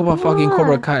answer. talk about fucking Come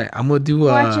Cobra on. Kai. I'm gonna do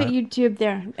Watch it YouTube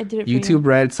there. I did it for YouTube you.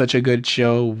 Red. Such a good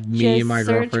show. Me Just and my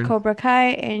search girlfriend. Cobra Kai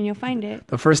and you'll find it.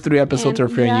 The first 3 episodes And-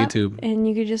 are free on yep, YouTube. And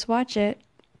you could just watch it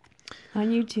on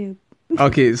YouTube.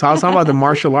 Okay, so I was talking about the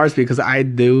martial arts because I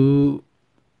do.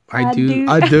 I do.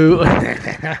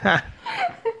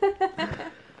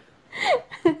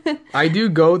 I do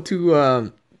go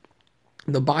to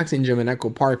the boxing gym in Echo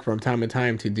Park from time to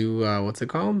time to do what's it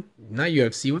called? Not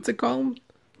UFC. What's it called?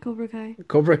 Cobra Kai.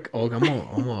 Cobra. Oh,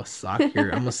 I'm gonna sock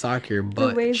your The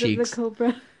butt ways cheeks. of the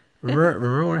Cobra.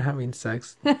 Remember we're having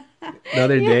sex the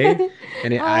other day,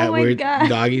 and Oh my we're God.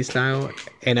 doggy style,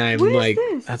 and I'm What is like,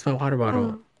 this? that's my water bottle.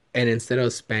 Oh. And instead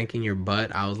of spanking your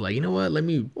butt, I was like, you know what? Let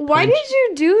me. Why punch- did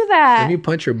you do that? Let me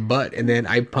punch your butt, and then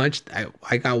I punched.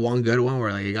 I got one good one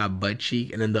where like I got butt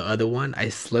cheek, and then the other one I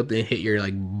slipped and hit your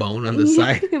like bone on the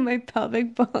side. My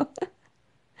pelvic bone.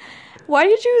 Why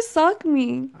did you suck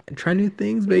me? Try new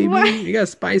things, baby. Why? You gotta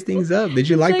spice things up. Did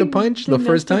you like the punch the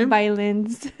first domestic time?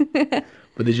 Violence.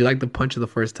 But did you like the punch the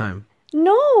first time?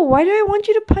 No, why do I want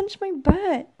you to punch my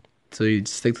butt? So you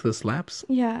stick to the slaps?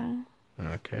 Yeah.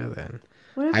 Okay then.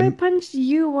 What if I I'm- punched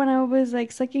you when I was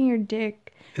like sucking your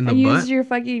dick? In the I butt? used your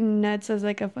fucking nuts as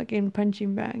like a fucking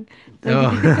punching bag.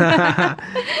 Oh.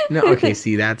 No, okay,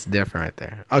 see that's different right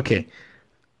there. Okay.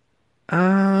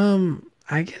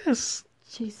 I guess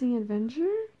Chasing adventure?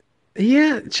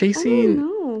 yeah, I chasing don't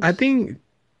know. I think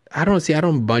I don't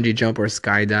bungee jump or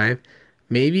skydive.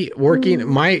 Maybe working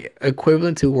my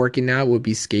equivalent to working out would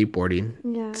be skateboarding.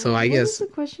 Yeah. So I What guess was the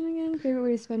question again? Favorite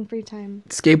way to spend free time?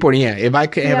 skateboarding, yeah. If I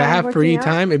Yeah, have free working out.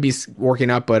 time, it'd be working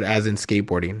out, but as in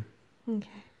skateboarding. Okay.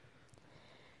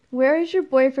 Where is your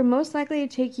boyfriend most likely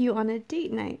to take you on a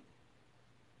date night?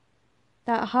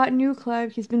 That hot new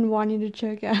club he's been wanting to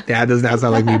check out. That does not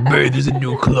sound like me. Babe, there's a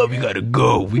new club. We gotta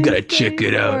go. We gotta check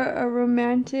it out. Or a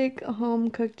romantic home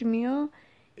cooked meal.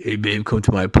 Hey, babe, come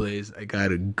to my place. I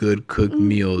got a good cooked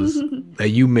meals that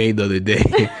you made the other day,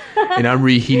 and I'm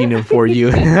reheating them for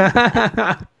you.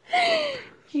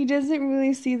 He doesn't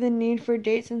really see the need for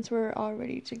dates since we're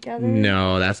already together.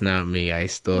 No, that's not me. I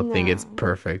still think it's No.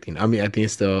 perfect. You know, I mean, I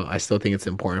still think it's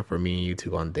important for me and you to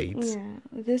go on dates. Yeah.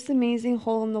 This amazing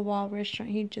hole in the wall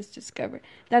restaurant he just discovered.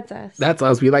 That's us. That's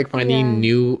us. We like finding Yeah.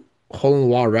 new hole in the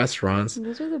wall restaurants.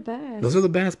 Those are the best. Those are the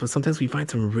best, but sometimes we find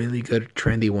some really good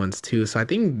trendy ones too. So I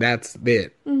think that's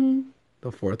it. Mm-hmm.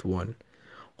 The fourth one,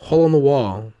 hole in the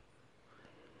wall.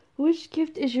 Which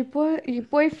gift is your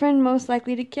boyfriend most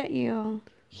likely to get you?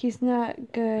 He's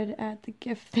not good at the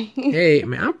gift thing. Hey,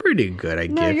 man, I'm pretty good at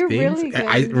No, gift you're things. really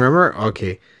I good. remember.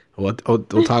 Okay, we'll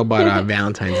talk about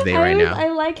Valentine's Day right now. I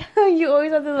like how you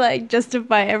always have to like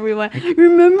justify everyone.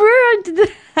 Remember I did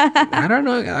that? I don't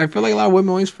know. I feel like a lot of women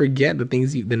always forget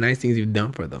the nice things you've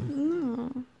done for them.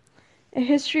 No. A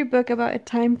history book about a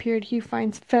time period he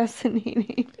finds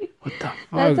fascinating. What the That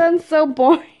fuck? sounds so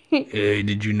boring. Hey,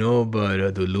 did you know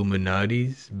about the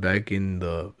Illuminati's back in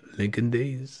the Lincoln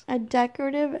days? A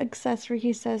decorative accessory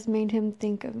he says made him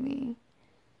think of me.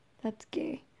 That's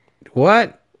gay.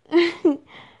 What?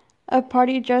 A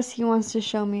party dress he wants to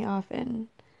show me off in.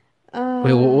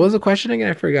 Wait, what was the question again?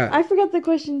 I forgot. I forgot the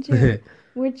question too.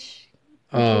 Which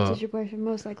gift Oh, is your boyfriend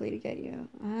most likely to get you?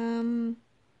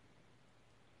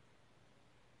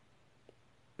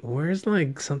 where's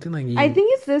like something like you? I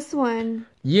think it's this one.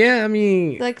 Yeah, I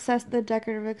mean, The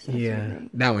decorative accessory yeah, thing.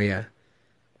 that one. Yeah.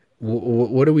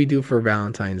 What do we do for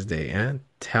Valentine's Day? Eh?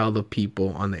 Tell the people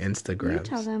on the You tell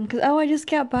Instagrams. them, because I just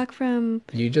got back from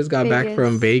You just got back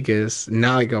from Vegas Vegas,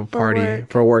 not like a for party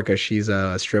work. for work, cause she's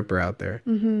a stripper out there.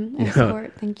 No,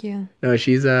 Escort, thank you. no,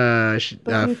 she's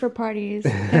Book me for parties.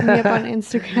 Hit me up on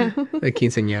Instagram. the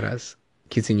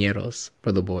quinceañeros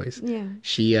for the boys. Yeah,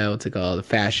 She what's it called? The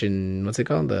fashion. What's it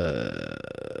called?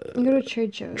 The you go to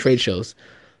trade shows. trade shows.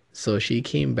 So she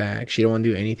came back. She don't want to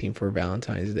do anything for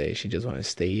Valentine's Day. She just want to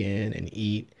stay in and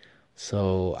eat.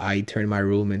 So I turned my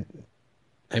room and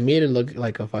I made it look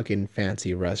like a fucking fancy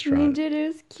You restaurant. did. It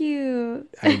was cute.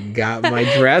 I got my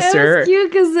It dresser. was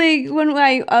cute because like when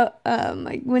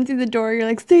I went through the door, you're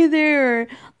like stay there or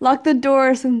lock the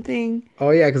door or something. Oh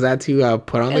yeah, because I had to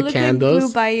put on It the looked candles.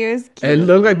 like Blue Bayou. It was It cute.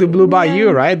 looked like the Blue Bayou,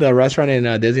 Yeah. right? The restaurant in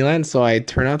Disneyland. So I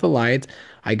turned out the lights.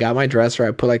 I got my dresser. I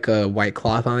put like a white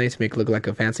cloth on it to make it look like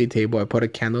a fancy table. I put a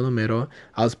candle in the middle.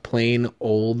 I was playing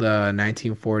old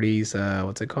 1940s.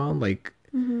 What's it called? Like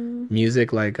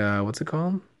music. Like what's it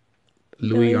called?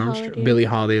 Louis Billie Armstrong, Holiday. Billie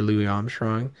Holiday, Louis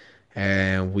Armstrong,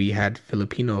 and we had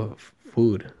Filipino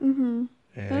food.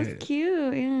 That was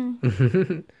cute. Yeah.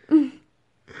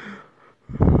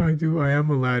 I do. I am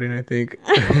Aladdin, I think.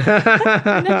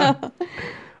 No.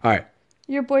 All right.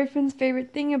 Your boyfriend's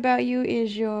favorite thing about you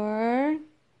is your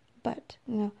butt.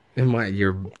 No.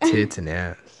 Your tits and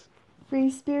ass. Free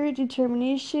spirit,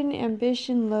 determination,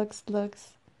 ambition, looks.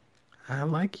 I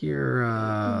like your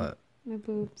My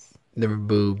boobs. the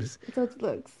boobs. So it's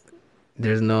looks.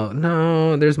 There's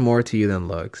no, there's more to you than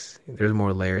looks. There's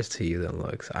more layers to you than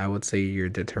looks. I would say your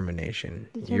determination.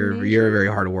 You're a very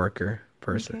hard worker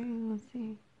person. Okay, let's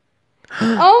see.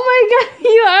 Oh my god,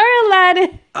 you are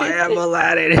Aladdin. I am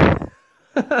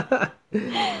Aladdin.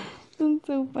 That's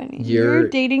so funny. You're- You're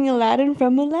dating Aladdin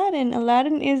from Aladdin.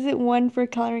 Aladdin isn't one for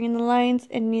coloring in the lines,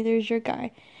 and neither is your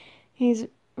guy. His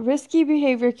risky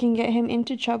behavior can get him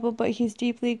into trouble, but he's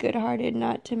deeply good-hearted,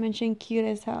 not to mention cute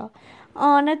as hell.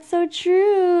 Oh, that's so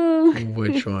true.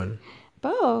 Which one?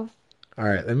 Both. All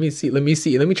right, let me see. Let me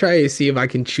try to see if I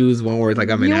can choose one word like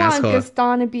I'm an You want asshole.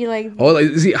 Gaston to be like, Oh, like,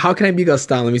 see, how can I be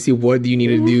Gaston? Let me see. What do you need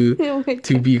to do Oh my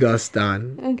to God. be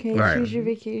Gaston? Okay, All right. choose your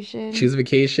vacation. Choose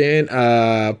vacation.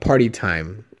 Party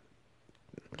time.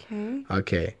 Okay.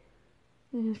 Okay.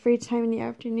 Free time in the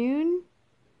afternoon.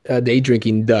 Day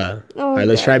drinking. Duh. Oh, All right,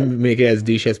 let's try to God. make it as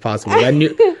douche as possible.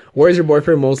 Where's your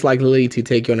boyfriend most likely to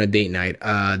take you on a date night?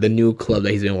 The new club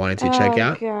that he's been wanting to check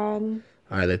out. God.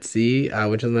 All right, let's see.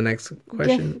 Which is the next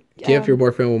question? Gift, Gift your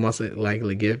boyfriend will most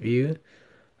likely give you.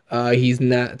 He's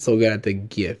not so good at the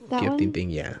gifting one? thing.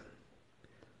 Yeah.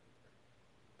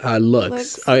 Looks.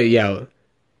 Looks. Oh yeah.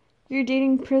 You're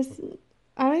dating Prince.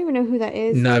 I don't even know who that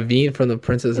is. Naveen from the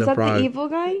Princess Is of that Prague. the evil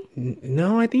guy?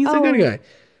 No, I think he's a Oh. good guy.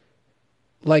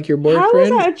 Like your How is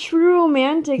boyfriend. that a true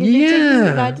romantic? If you're taking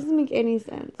Yeah. that doesn't make any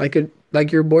sense.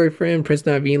 Like your boyfriend, Prince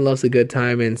Naveen loves a good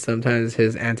time, and sometimes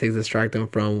his antics distract him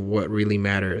from what really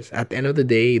matters. At the end of the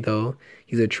day, though,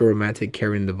 he's a true romantic,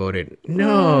 caring, devoted. I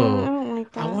No, don't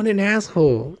like that. I want an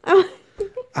asshole.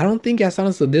 I don't think Gaston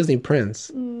is a Disney prince.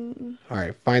 All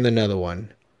right, find another one.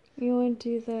 You want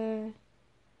to do the...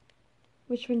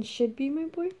 Which one should be my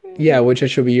boyfriend? Yeah, which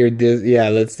should be your Yeah,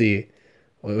 let's see.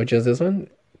 Which is this one?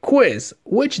 Quiz.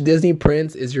 Which Disney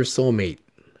prince is your soulmate?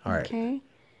 All right. Okay.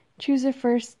 Choose a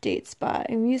first date spot.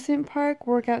 Amusement park,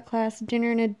 workout class,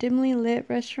 dinner in a dimly lit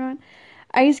restaurant,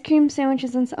 ice cream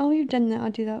sandwiches, and... Oh, we've done that.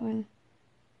 I'll do that one.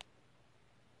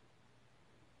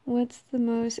 What's the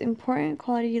most important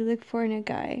quality you look for in a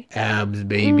guy? Abs,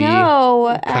 baby.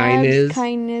 No. Kindness.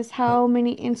 Kindness. How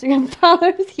many Instagram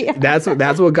followers? Yeah. That's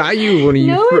what got you when you.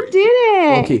 No, it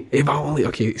didn't. Okay, if I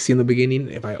only see in the beginning,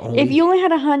 if I only. If you only had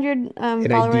 100 I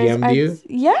followers, DM'd you?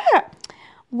 Yeah.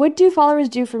 What do followers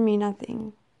do for me?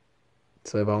 Nothing.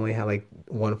 So if I only had like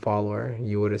one follower,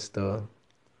 you would have still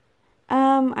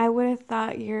I would have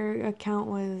thought your account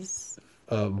was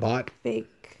bought.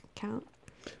 fake account.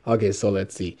 Okay, so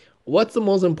let's see. What's the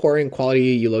most important quality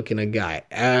you look in a guy?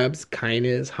 Abs,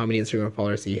 kindness, how many Instagram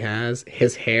followers he has,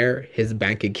 his hair, his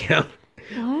bank account.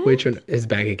 What? Which one? His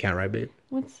bank account, right, babe?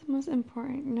 What's the most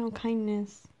important? No,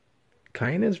 kindness.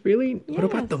 Kindness, really? What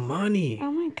about Yes. the money?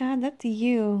 Oh my God, that's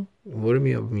you. What do you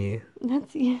mean of me?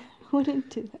 That's you. I wouldn't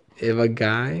do that. If a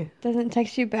guy Doesn't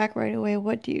text you back right away,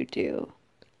 what do you do?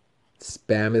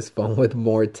 spam his phone with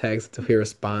more text to hear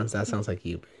response, that sounds like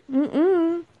you, babe.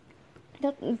 Mm-mm.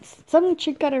 Some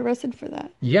chick got arrested for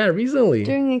that. Yeah, recently.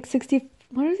 Doing like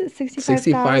 65,000?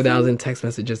 65,000 text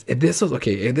messages. If this was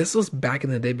okay, if this was back in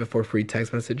the day before free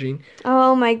text messaging.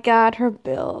 Oh my god, her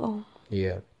bill.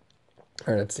 Yeah.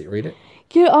 All right, let's see. Read it.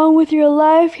 Get on with your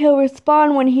life. He'll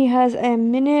respond when he has a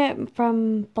minute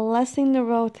from blessing the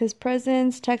world with his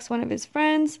presence. Text one of his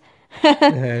friends.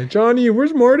 Johnny,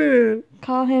 where's Martin?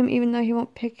 Call him even though he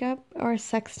won't pick up, or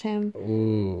sext him.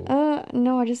 Ooh.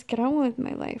 No, I just get on with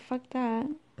my life. Fuck that.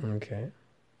 Okay.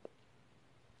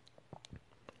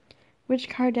 Which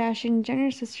Kardashian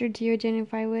Jenner sister do you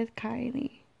identify with?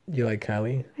 Kylie. You like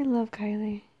Kylie? I love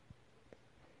Kylie.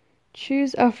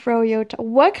 Choose a froyo.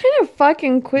 What kind of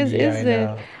fucking quiz Yeah, is I this?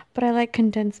 know. But I like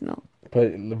condensed milk.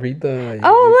 But read the.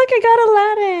 Oh, look, I got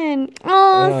Aladdin.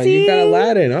 Oh, see? You got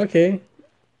Aladdin. Okay.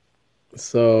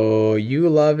 So you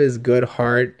love his good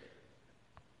heart.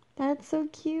 That's so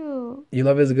cute. You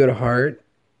love his good heart,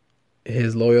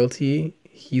 his loyalty.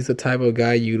 He's the type of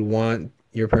guy you'd want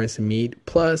your parents to meet.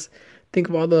 Plus, think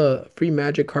of all the free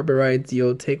magic carpet rides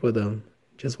you'll take with him.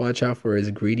 Just watch out for his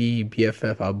greedy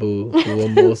BFF Abu, who will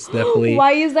most definitely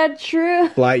Why is that true?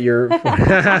 flight your.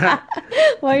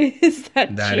 Why is that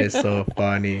true? That is so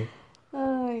funny.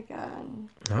 Oh my god.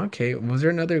 Okay, was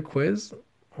there another quiz,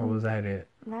 or was that it?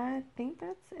 I think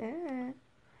that's it.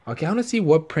 Okay, I want to see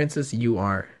what princess you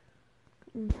are.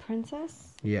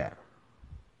 Princess? Yeah.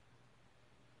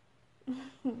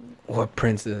 What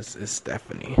princess is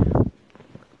Stephanie?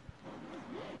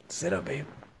 Sit up, babe.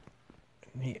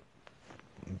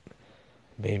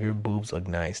 Babe, your boobs look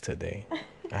nice today.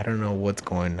 I don't know what's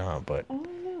going on, but... I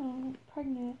don't know. I'm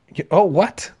pregnant. Oh,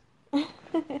 what?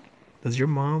 Does your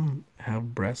mom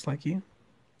have breasts like you?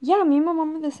 Yeah, me and my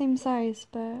mom are the same size,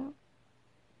 but...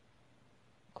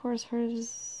 Of course,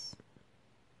 hers...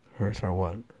 Hers are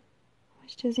what?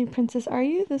 Which Disney princess are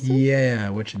you? This one? Yeah,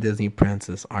 which Disney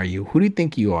princess are you? Who do you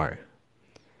think you are?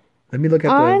 Let me look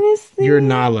at Honestly... You're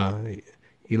Nala.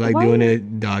 You like Why? doing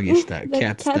it doggy style, The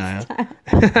cat style,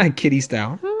 style. kitty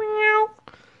style.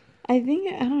 I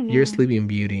don't know. You're Sleeping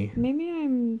Beauty. Maybe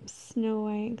I'm Snow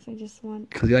White because I just want...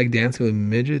 Because you like dancing with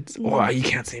midgets? Yeah. Oh, you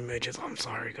can't say midgets. I'm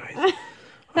sorry, guys.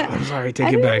 I'm sorry. Take I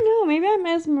it don't back. know. Maybe I'm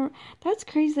Esmer. That's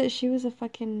crazy that she was a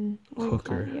fucking...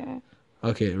 Hooker. Yeah.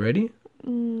 Okay, ready?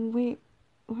 Wait.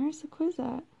 Where's the quiz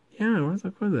at? Yeah, where's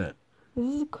the quiz at?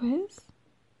 This is a quiz?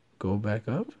 Go back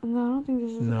up? No, I don't think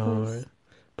this is a quiz.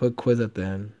 Put quiz at the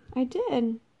end. I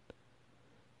did.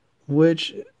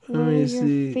 Which, let What are me your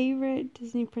see. favorite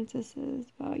Disney princesses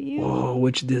about you? Oh,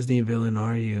 which Disney villain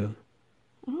are you?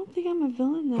 I don't think I'm a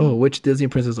villain though. Oh, which Disney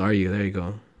princess are you? There you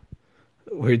go.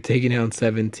 We're taking down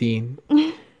 17.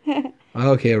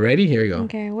 Okay, ready? Here we go.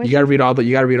 Okay. You gotta read all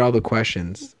the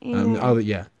questions. Yeah.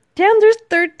 Yeah. Damn, there's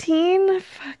 13.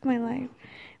 Fuck my life.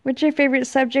 What's your favorite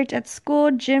subject at school?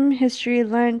 Gym, history,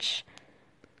 lunch,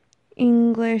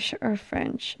 English, or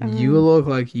French? You look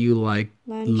like you like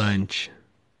lunch. lunch.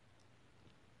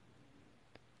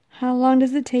 How long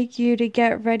does it take you to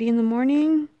get ready in the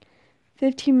morning?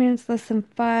 15 minutes, less than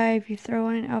 5. You throw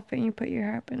on an outfit and you put your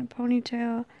hair up in a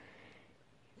ponytail.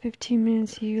 15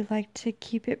 minutes, you like to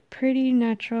keep it pretty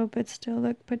natural but still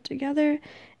look put together.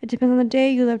 It depends on the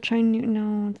day. You love trying new...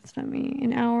 No, that's not me.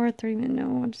 An hour, 30 minutes.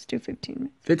 No, I'll just do 15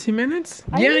 minutes. 15 minutes?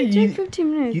 I only take 15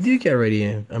 minutes. You do get ready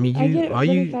in. I mean, I get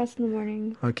really fast in the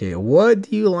morning. Okay, what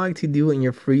do you like to do in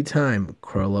your free time?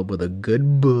 Curl up with a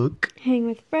good book. Hang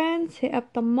with friends, hit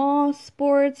up the mall,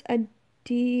 sports, a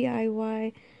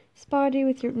DIY spa day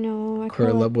with your... No, I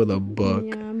Curl up with a book.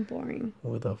 Yeah, I'm boring.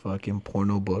 With a fucking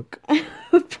porno book.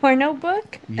 Porno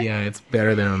book? Yeah, it's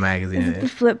better than a magazine. Is it the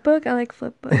flip book? I like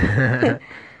flip book.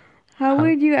 How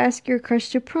would you ask your crush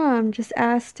to prom? Just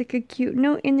ask, stick a cute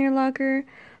note in their locker,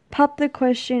 pop the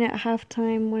question at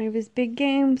halftime, one of his big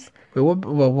games.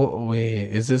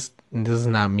 Wait, this is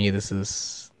not me. This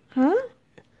is... Huh?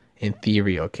 In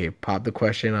theory, okay. Pop the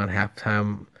question on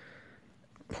halftime.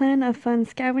 Plan a fun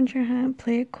scavenger hunt,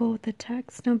 play it cool with the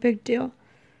text. No big deal.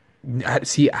 I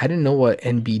didn't know what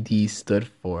NBD stood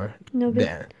for. No big...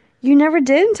 You never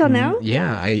did until now?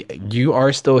 Yeah, you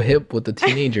are still hip with the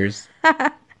teenagers.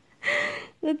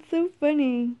 That's so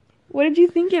funny. What did you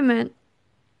think it meant?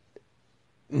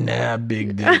 Nah,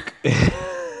 big dick.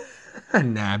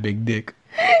 Nah, big dick.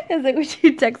 Is that what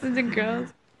you texted to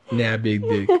girls? Nah, big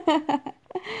dick.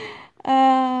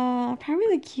 Probably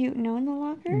the cute note in the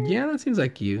locker. Yeah, that seems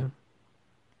like you.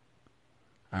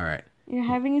 All right. You're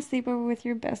having a sleepover with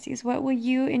your besties. What will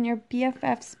you and your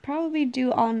BFFs probably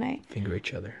do all night? Finger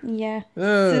each other. Yeah.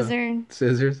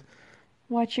 Scissors.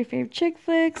 Watch your favorite chick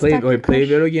flicks. Play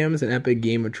video games, an epic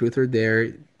game of truth or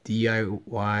dare.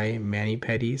 DIY mani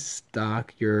pedi,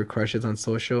 stalk your crushes on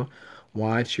social,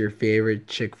 watch your favorite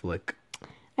chick flick.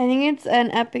 I think it's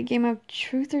an epic game of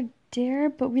truth or dare,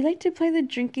 but we like to play the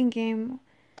drinking game.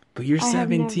 But you're I have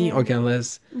 17. never. Okay,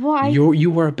 unless Well, you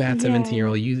were a bad 17 year yeah,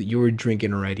 old. You were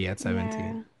drinking already at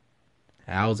 17.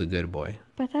 yeah. I was a good boy.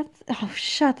 But that's. Oh,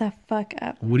 shut the fuck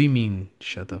up. What do you mean?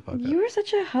 Shut the fuck up. You were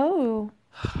such a hoe.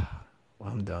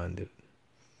 Well, I'm done, dude.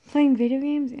 Playing video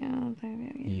games? Yeah, I'll play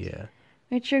video games. Yeah.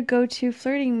 What's your go-to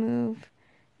flirting move?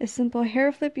 A simple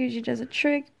hair flip usually does a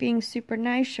trick. Being super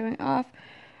nice, showing off.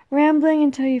 Rambling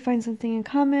until you find something in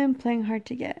common. Playing hard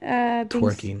to get.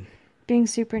 Twerking. Being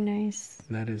super nice.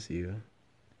 That is you.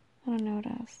 I don't know what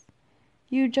else.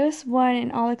 You just won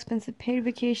an all-expensive paid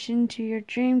vacation to your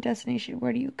dream destination.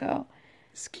 Where do you go?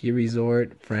 Ski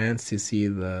resort, France to see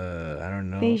the, I don't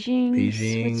know, Beijing,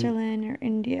 Beijing. Switzerland, or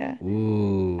India?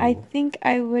 Ooh. I think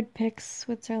I would pick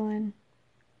Switzerland.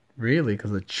 Really?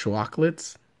 Because of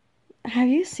chocolates? Have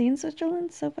you seen Switzerland?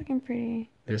 It's so fucking pretty.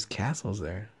 There's castles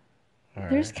there. All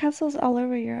There's right. castles all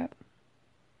over Europe.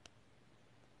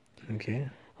 Okay.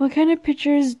 What kind of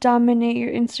pictures dominate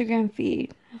your Instagram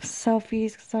feed?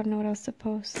 Selfies, because I don't know what else to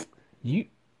post. Yeah,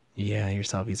 your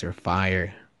selfies are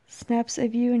fire. Snaps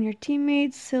of you and your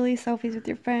teammates, silly selfies with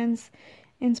your friends,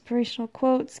 inspirational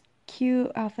quotes,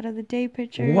 cute outfit of the day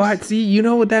pictures. What? See, you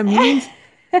know what that means?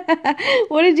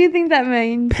 What did you think that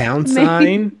means? Pound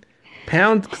sign.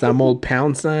 Pound, because I'm old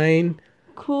pound sign.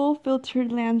 Cool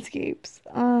filtered landscapes.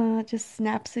 Just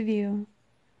snaps of you.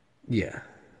 Yeah.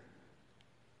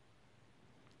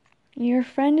 Your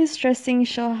friend is stressing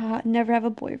she'll never have a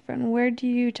boyfriend. Where do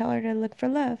you tell her to look for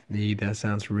love? That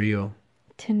sounds real.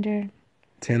 Tinder.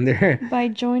 Tinder. By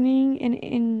joining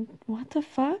in what the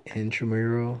fuck?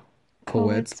 Intramural. Co-ed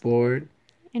Co-ed sport.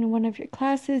 In one of your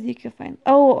classes, you can find.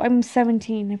 Oh, I'm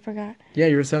 17. I forgot. Yeah,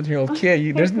 you're a 17-year-old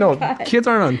kid. There's no kids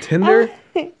aren't on Tinder.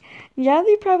 Yeah,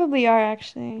 they probably are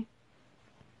actually.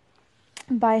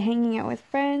 By hanging out with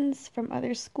friends from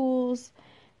other schools,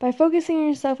 by focusing on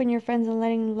yourself and your friends and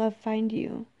letting love find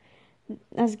you.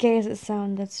 As gay as it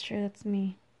sounds, that's true. That's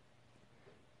me.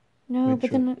 No,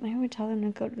 but then I would tell them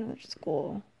to go to another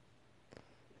school.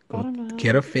 I don't know.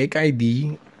 Get a fake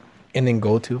ID and then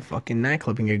go to a fucking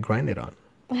nightclub and get grinded on.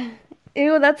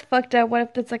 Ew, that's fucked up. What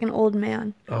if it's like an old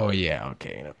man? Oh, yeah,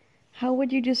 okay. How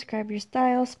would you describe your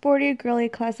style? Sporty, girly,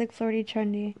 classic, flirty,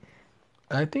 trendy?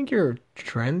 I think you're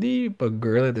trendy, but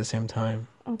girly at the same time.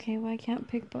 Okay, well, I can't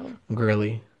pick both.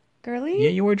 Girly. Girly? Yeah,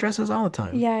 you wear dresses all the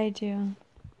time. Yeah, I do.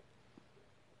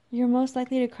 You're most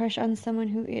likely to crush on someone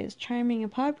who is charming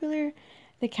and popular,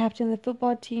 the captain of the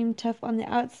football team, tough on the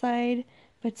outside,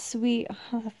 but sweet.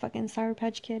 Oh, the fucking Sour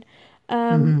Patch Kid.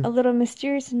 A little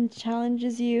mysterious and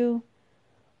challenges you.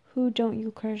 Who don't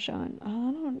you crush on? I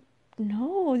don't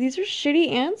know. These are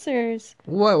shitty answers.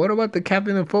 What? What about the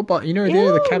captain of football? You know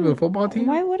they're the captain of the football team?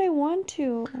 Why would I want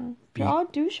to? They're all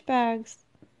douchebags.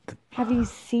 Have you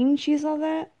seen She's All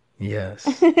That?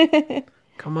 Yes.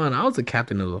 Come on, I was the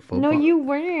captain of the football. No, you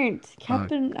weren't.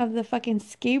 Captain of the fucking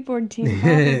skateboard team.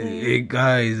 Hey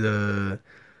guys,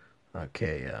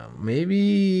 okay,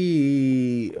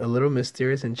 maybe a little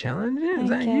mysterious and challenging. Is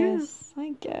that you?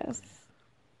 I guess.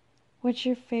 What's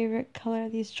your favorite color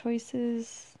of these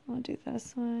choices? I'll do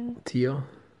this one. Teal.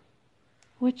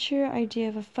 What's your idea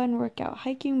of a fun workout?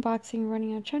 Hiking, boxing,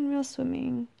 running on a treadmill,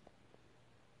 swimming?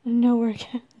 No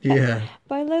workout. Yeah.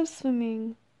 But I love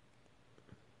swimming.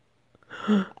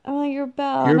 I'm like, you're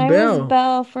Belle. You're and Belle. I was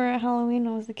Belle for Halloween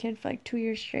when I was a kid for like 2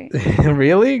 years straight.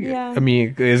 Really? Yeah. I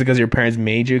mean, is it because your parents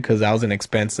made you? Because that was an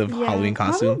expensive Halloween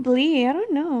costume? Probably. I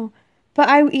don't know. But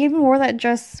I even wore that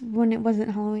dress when it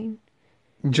wasn't Halloween.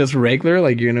 Just regular?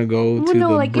 Like you're going to go to no,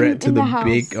 the like in the house.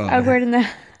 big... I wear it in the...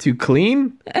 To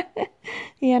clean?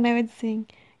 Yeah, and I would sing.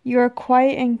 You are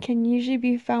quiet and can usually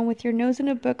be found with your nose in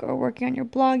a book or working on your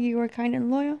blog. You are kind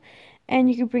and loyal, and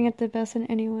you can bring out the best in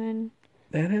anyone.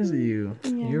 That is you.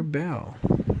 Yeah. You're Belle.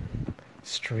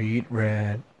 Street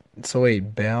rat. So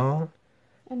wait, Belle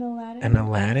And Aladdin. and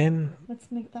Aladdin?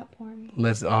 Let's make that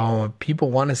porn. People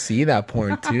want to see that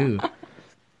porn too.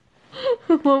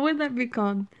 What would that be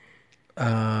called?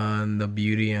 The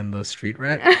Beauty and the Street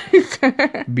Rat.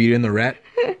 Beauty and the Rat.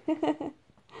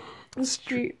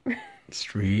 Street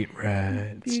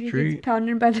Rat. Beauty gets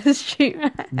pounded by the street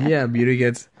rat. Yeah, Beauty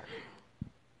gets...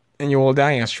 And you will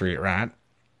die a street rat.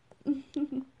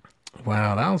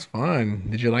 Wow, that was fun.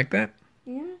 Did you like that?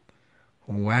 Yeah.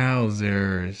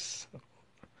 Wowzers.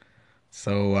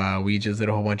 So we just did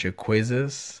a whole bunch of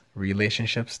quizzes,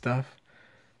 relationship stuff.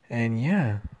 And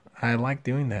yeah, I like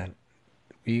doing that.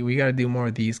 We got to do more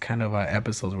of these kind of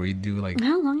episodes where you do like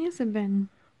How long has it been?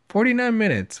 49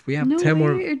 minutes. We have No 10 way,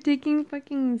 more. you're taking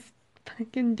fucking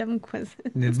dumb quizzes.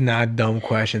 It's not dumb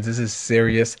questions. This is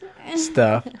serious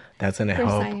stuff that's gonna For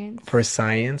help science. for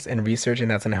science and research, and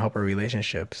that's gonna help our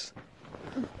relationships.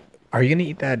 Are you gonna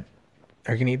eat that?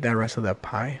 Are you gonna eat that rest of that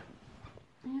pie?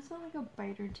 I just want like a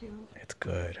bite or two. It's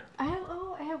good. I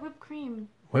have whipped cream.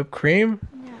 Whipped cream?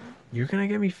 Yeah. You're gonna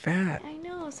get me fat. I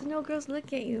know, so no girls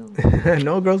look at you.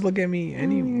 No girls look at me Oh,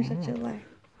 anymore. you're such a liar.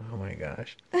 Oh my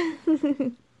gosh.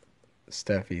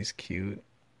 Steffi's cute.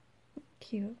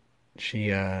 Cute. She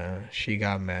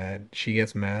got mad. She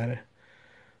gets mad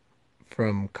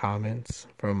from comments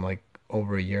from like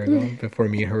over a year ago before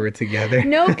me and her were together.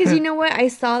 No, because you know what? I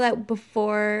saw that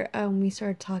before we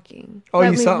started talking. Oh,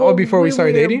 That you saw? Oh, before we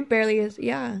started were dating? Barely,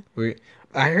 yeah.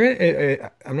 I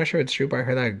heard I'm not sure it's true, but I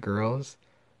heard that girls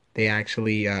they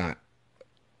actually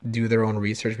do their own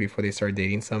research before they start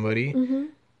dating somebody. Mm-hmm.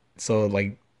 So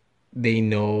like they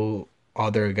know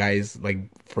other guys like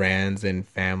friends and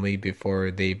family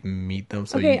before they meet them.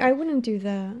 So Okay, you, I wouldn't do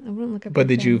that. I wouldn't look up. but your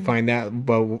did you family. find that?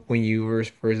 But when you were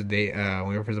first date,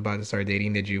 when you were first about to start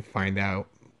dating, did you find out?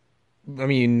 I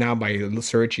mean, not by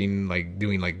searching, like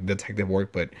doing like detective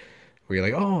work, but were you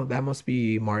like, oh, that must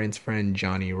be Martin's friend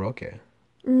Johnny Roque?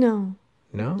 No,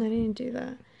 No, I didn't do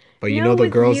that. but you No, know the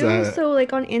with girls you, that. so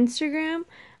like on Instagram,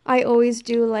 I always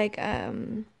do like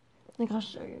I'll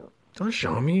show you. Don't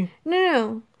show me.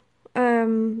 No.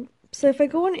 So if I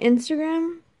go on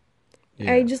Instagram,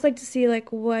 Yeah. I just like to see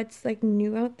like what's like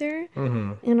new out there.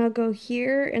 Mm-hmm. And I'll go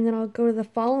here and then I'll go to the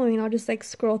following. I'll just like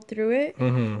scroll through it.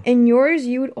 Mm-hmm. And yours,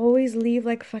 you would always leave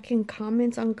like fucking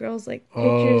comments on girls like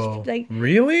pictures. Oh, Like,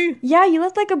 really? yeah, you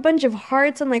left like a bunch of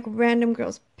hearts on like random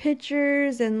girls'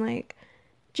 pictures and like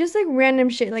just like random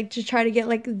shit like to try to get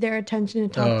like their attention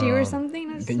and talk to you or something.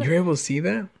 And it's Then like- you're able to see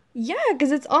that? yeah,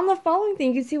 because it's on the following thing.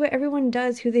 You can see what everyone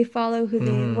does, who they follow,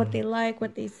 what they like,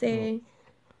 what they say.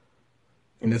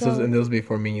 And this so- was and this was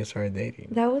before me and you started dating.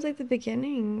 That was like the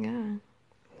beginning, yeah.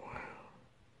 Wow.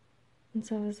 And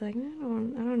so I was like,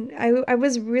 I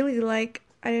was really like,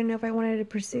 I didn't know if I wanted to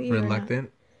pursue you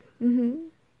Reluctant. or not. Mm-hmm.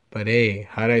 But hey,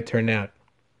 how did I turn out?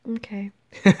 Okay.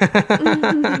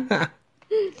 I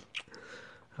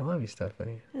love you,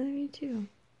 Stephanie. I love you too.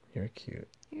 You're cute.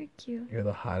 You're cute. You're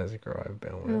the hottest girl I've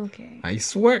been with. Okay. I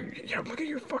swear. Yeah, look at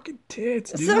your fucking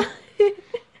tits, dude. So,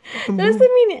 that doesn't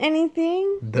mean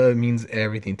anything. That means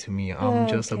everything to me. I'm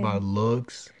just okay. about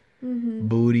looks, Mm-hmm.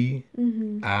 booty,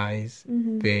 Mm-hmm. eyes,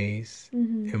 Mm-hmm. face,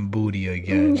 Mm-hmm. and booty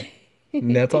again.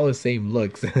 And that's all the same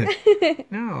looks.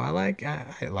 No, I like you.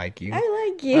 I like you.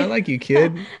 I like you,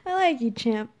 kid. I like you,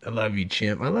 champ. I love you,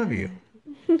 chimp. I love you.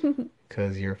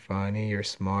 Because you're funny, you're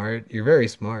smart. You're very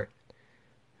smart.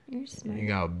 You're smart. You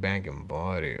got a banging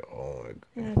body. Oh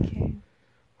my God. Okay.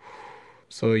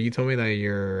 So you told me that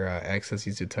your exes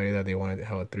used to tell you that they wanted to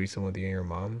have a threesome with you and your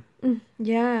mom?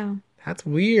 Yeah, That's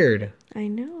weird. I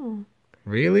know.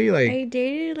 Really? Like, I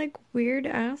dated like weird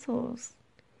assholes.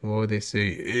 what would they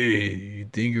say? Hey, you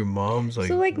think your mom's like...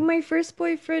 So like my first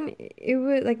boyfriend, it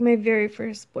was like my very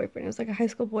first boyfriend. It was like a high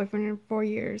school boyfriend in 4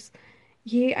 years.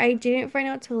 I didn't find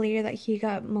out till later that he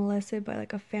got molested by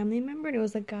like a family member, and it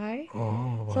was a guy. Oh,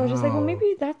 wow. So I was just like, well,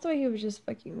 maybe that's why he was just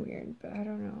fucking weird, but I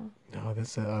don't know. No,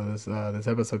 this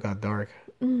episode got dark.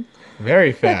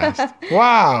 Very fast.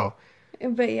 Wow.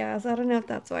 But yeah, so I don't know if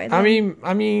that's why. I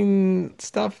mean,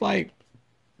 stuff like,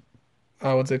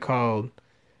 what's it called?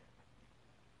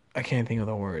 I can't think of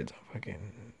the words.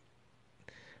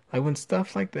 Like when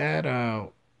stuff like that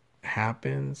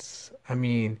happens. I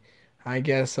mean, I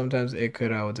guess sometimes it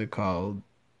could what's it called?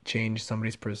 Change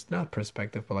somebody's not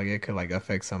perspective, but like it could like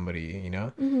affect somebody, you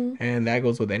know. Mm-hmm. And that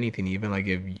goes with anything, even like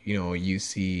if you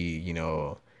see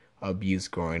abuse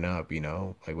growing up,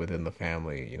 like within the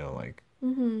family, like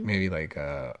Mm-hmm. maybe like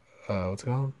what's it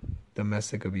called,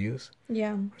 domestic abuse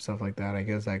Yeah. or stuff like that. I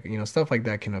guess like stuff like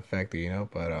that can affect you,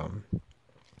 but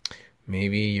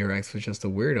maybe your ex was just a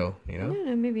weirdo, Yeah,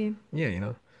 maybe.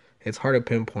 yeah, it's hard to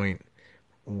pinpoint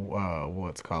what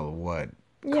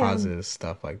Yeah. causes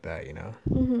stuff like that,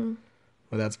 Mm-hmm.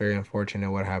 but that's very unfortunate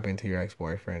what happened to your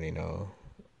ex-boyfriend,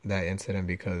 that incident,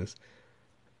 because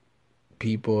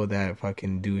people that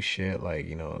fucking do shit like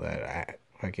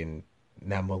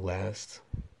that molest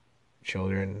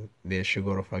children, they should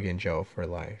go to fucking jail for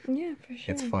life. Yeah, for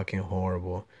sure. It's fucking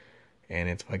horrible, and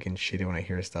it's fucking shitty when I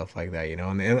hear stuff like that,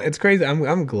 and it's crazy.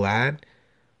 I'm glad.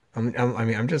 I'm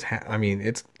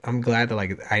I'm glad that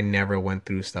like I never went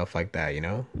through stuff like that,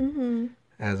 Mm-hmm.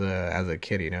 as a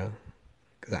kid,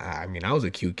 because I was a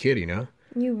cute kid,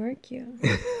 You were cute.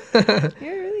 You're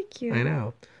really cute. I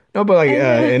know, No, but like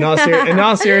I know. in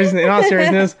all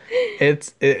seriousness,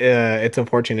 it's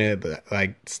unfortunate that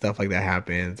like stuff like that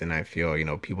happens, and I feel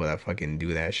people that fucking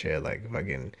do that shit like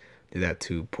fucking do that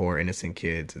to poor innocent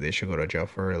kids. They should go to jail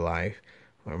for their life,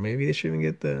 or maybe they shouldn't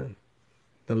get the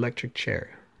electric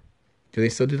chair. Do they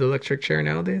still do the electric chair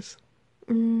nowadays?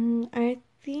 I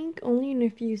think only in a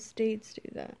few states do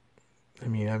that. I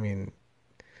mean,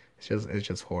 it's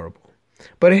just horrible.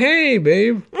 But hey,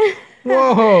 babe,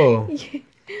 whoa. You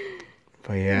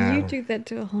But you yeah, took that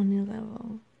to a whole new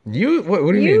level.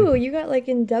 what do you mean? You got like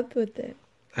in depth with it.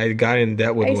 I got in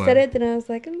debt with I what? said it, then I was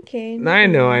like, okay. I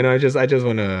know. I just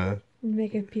want to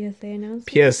Make a PSA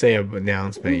announcement. PSA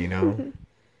announcement.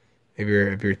 If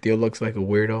your Theo looks like a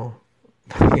weirdo,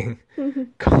 fucking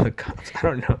call the cops. I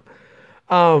don't know.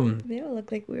 They all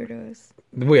look like weirdos.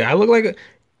 Wait, I look like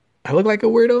a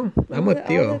weirdo. I'm a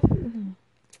Theo.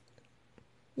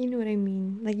 You know what I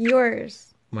mean. Like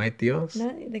yours. My Theos?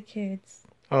 Not the kids.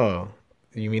 Oh,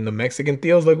 you mean the Mexican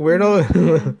Theos look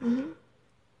weirdo?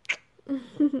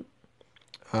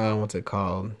 What's it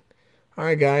called? All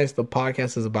right, guys, the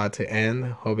podcast is about to end.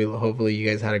 Hopefully you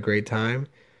guys had a great time.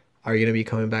 Are you gonna be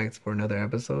coming back for another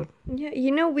episode?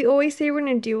 Yeah, we always say we're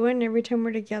gonna do one. Every time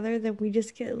we're together, then we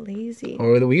just get lazy.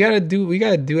 Or we gotta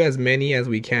do as many as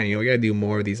we can. We gotta do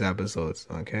more of these episodes.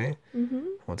 Okay.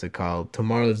 What's it called?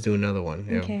 Tomorrow, let's do another one.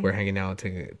 Okay. If we're hanging out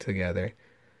together.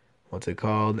 What's it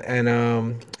called?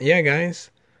 And yeah,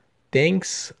 guys,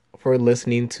 thanks for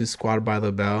listening to Squad by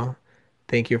the Bell.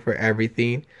 Thank you for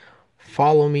everything.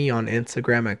 Follow me on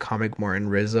Instagram at Comic Martin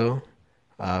Rizzo.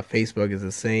 Facebook is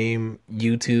the same.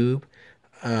 YouTube.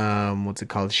 What's it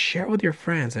called? Share with your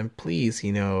friends, and please,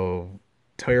 tell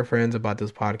your friends about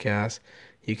this podcast.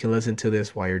 You can listen to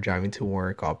this while you're driving to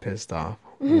work, all pissed off.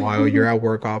 While you're at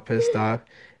work, all pissed off,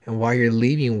 and while you're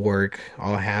leaving work,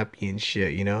 all happy and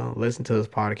shit. Listen to this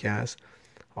podcast.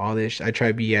 All this. I try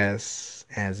to be as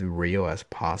real as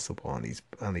possible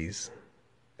on these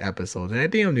episodes, and I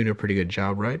think I'm doing a pretty good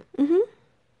job, right?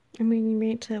 I mean, you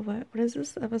made it to what? What is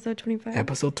this? Episode 25?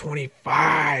 Episode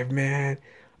 25, man.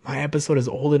 My episode is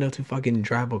old enough to fucking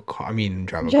drive a car. I mean,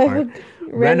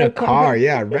 rent a car.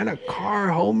 Yeah, rent a car,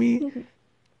 homie.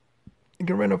 You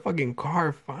can rent a fucking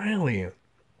car finally.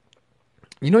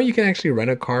 You can actually rent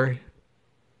a car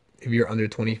if you're under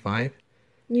 25.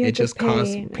 It just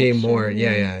costs pay more.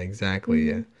 Yeah, exactly.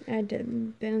 Yeah. I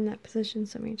did been in that position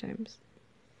so many times.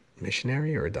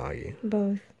 Missionary or doggy?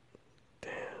 Both.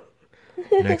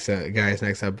 Next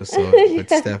episode with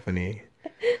Stephanie.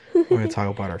 We're gonna talk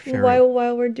about our favorite.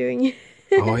 While we're doing it.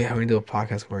 Oh yeah, we're gonna do a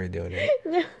podcast where we're doing it.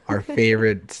 No. Our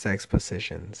favorite sex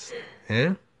positions.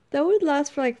 Yeah. That would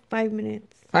last for like 5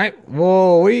 minutes.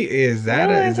 Whoa, wait, is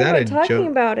that a talking joke?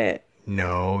 about it?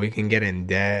 No, we can get in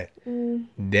debt.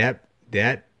 Debt.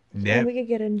 And we could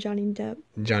get in Johnny Depp.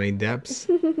 Johnny Depp's.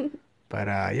 But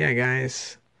yeah,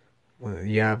 guys.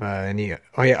 You have any?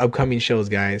 Oh yeah, upcoming shows,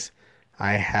 guys.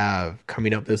 I have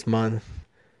coming up this month.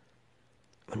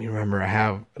 Let me remember. I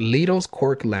have Lito's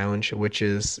Cork Lounge, which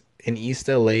is in East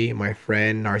LA. My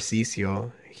friend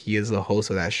Narcisio, he is the host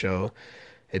of that show.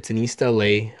 It's in East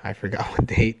LA. I forgot what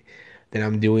date. Then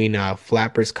I'm doing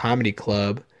Flappers Comedy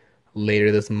Club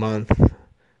later this month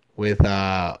with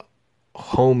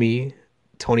homie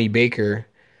Tony Baker.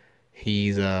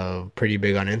 He's pretty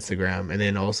big on Instagram. And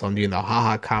then also I'm doing the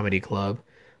Haha Comedy Club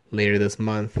later this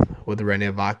month with Rene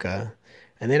Vaca.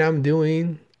 And then I'm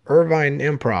doing Irvine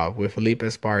Improv with Felipe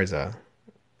Esparza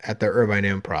at the Irvine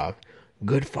Improv.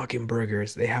 Good fucking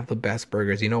burgers. They have the best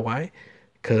burgers. You know why?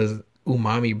 Because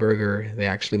Umami Burger, they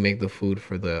actually make the food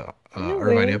for the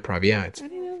Irvine Improv. Yeah, I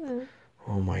didn't know that.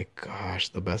 Oh my gosh,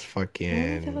 the best I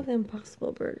fucking... talk about the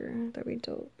Impossible Burger that we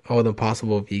told. Oh, the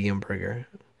Impossible Vegan Burger.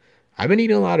 I've been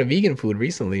eating a lot of vegan food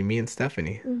recently, me and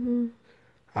Stephanie.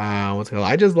 What's it called?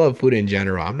 I just love food in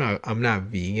general. I'm not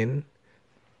vegan.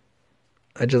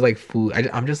 I just like food.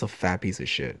 I'm just a fat piece of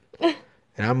shit.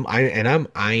 And I'm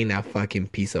eyeing that fucking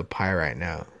piece of pie right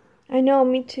now. I know,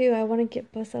 me too. I want to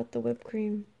bust out the whipped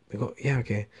cream. Yeah,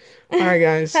 okay. All right,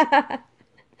 guys.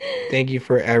 Thank you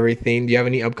for everything. Do you have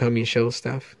any upcoming show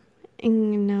stuff?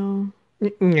 No.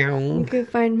 No. You could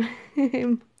find my...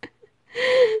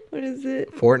 What is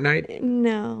it? Fortnite?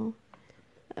 No.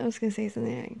 I was going to say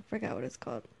something. I forgot what it's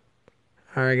called.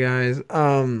 All right, guys.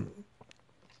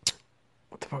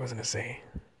 What the fuck was I going to say?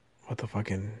 What the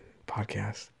fucking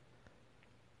podcast?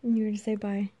 You were to say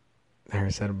bye. I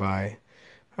already said bye.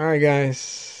 All right,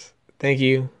 guys. Thank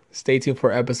you. Stay tuned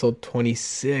for episode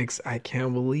 26. I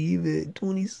can't believe it.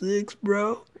 26,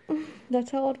 bro.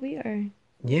 That's how old we are.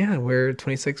 Yeah, we're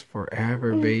 26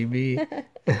 forever, baby. All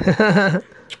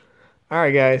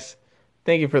right, guys.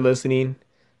 Thank you for listening.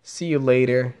 See you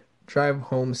later. Drive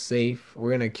home safe.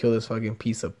 We're gonna kill this fucking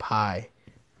piece of pie.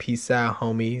 Peace out,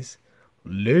 homies.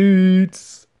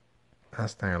 Late.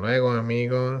 Hasta luego,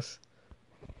 amigos.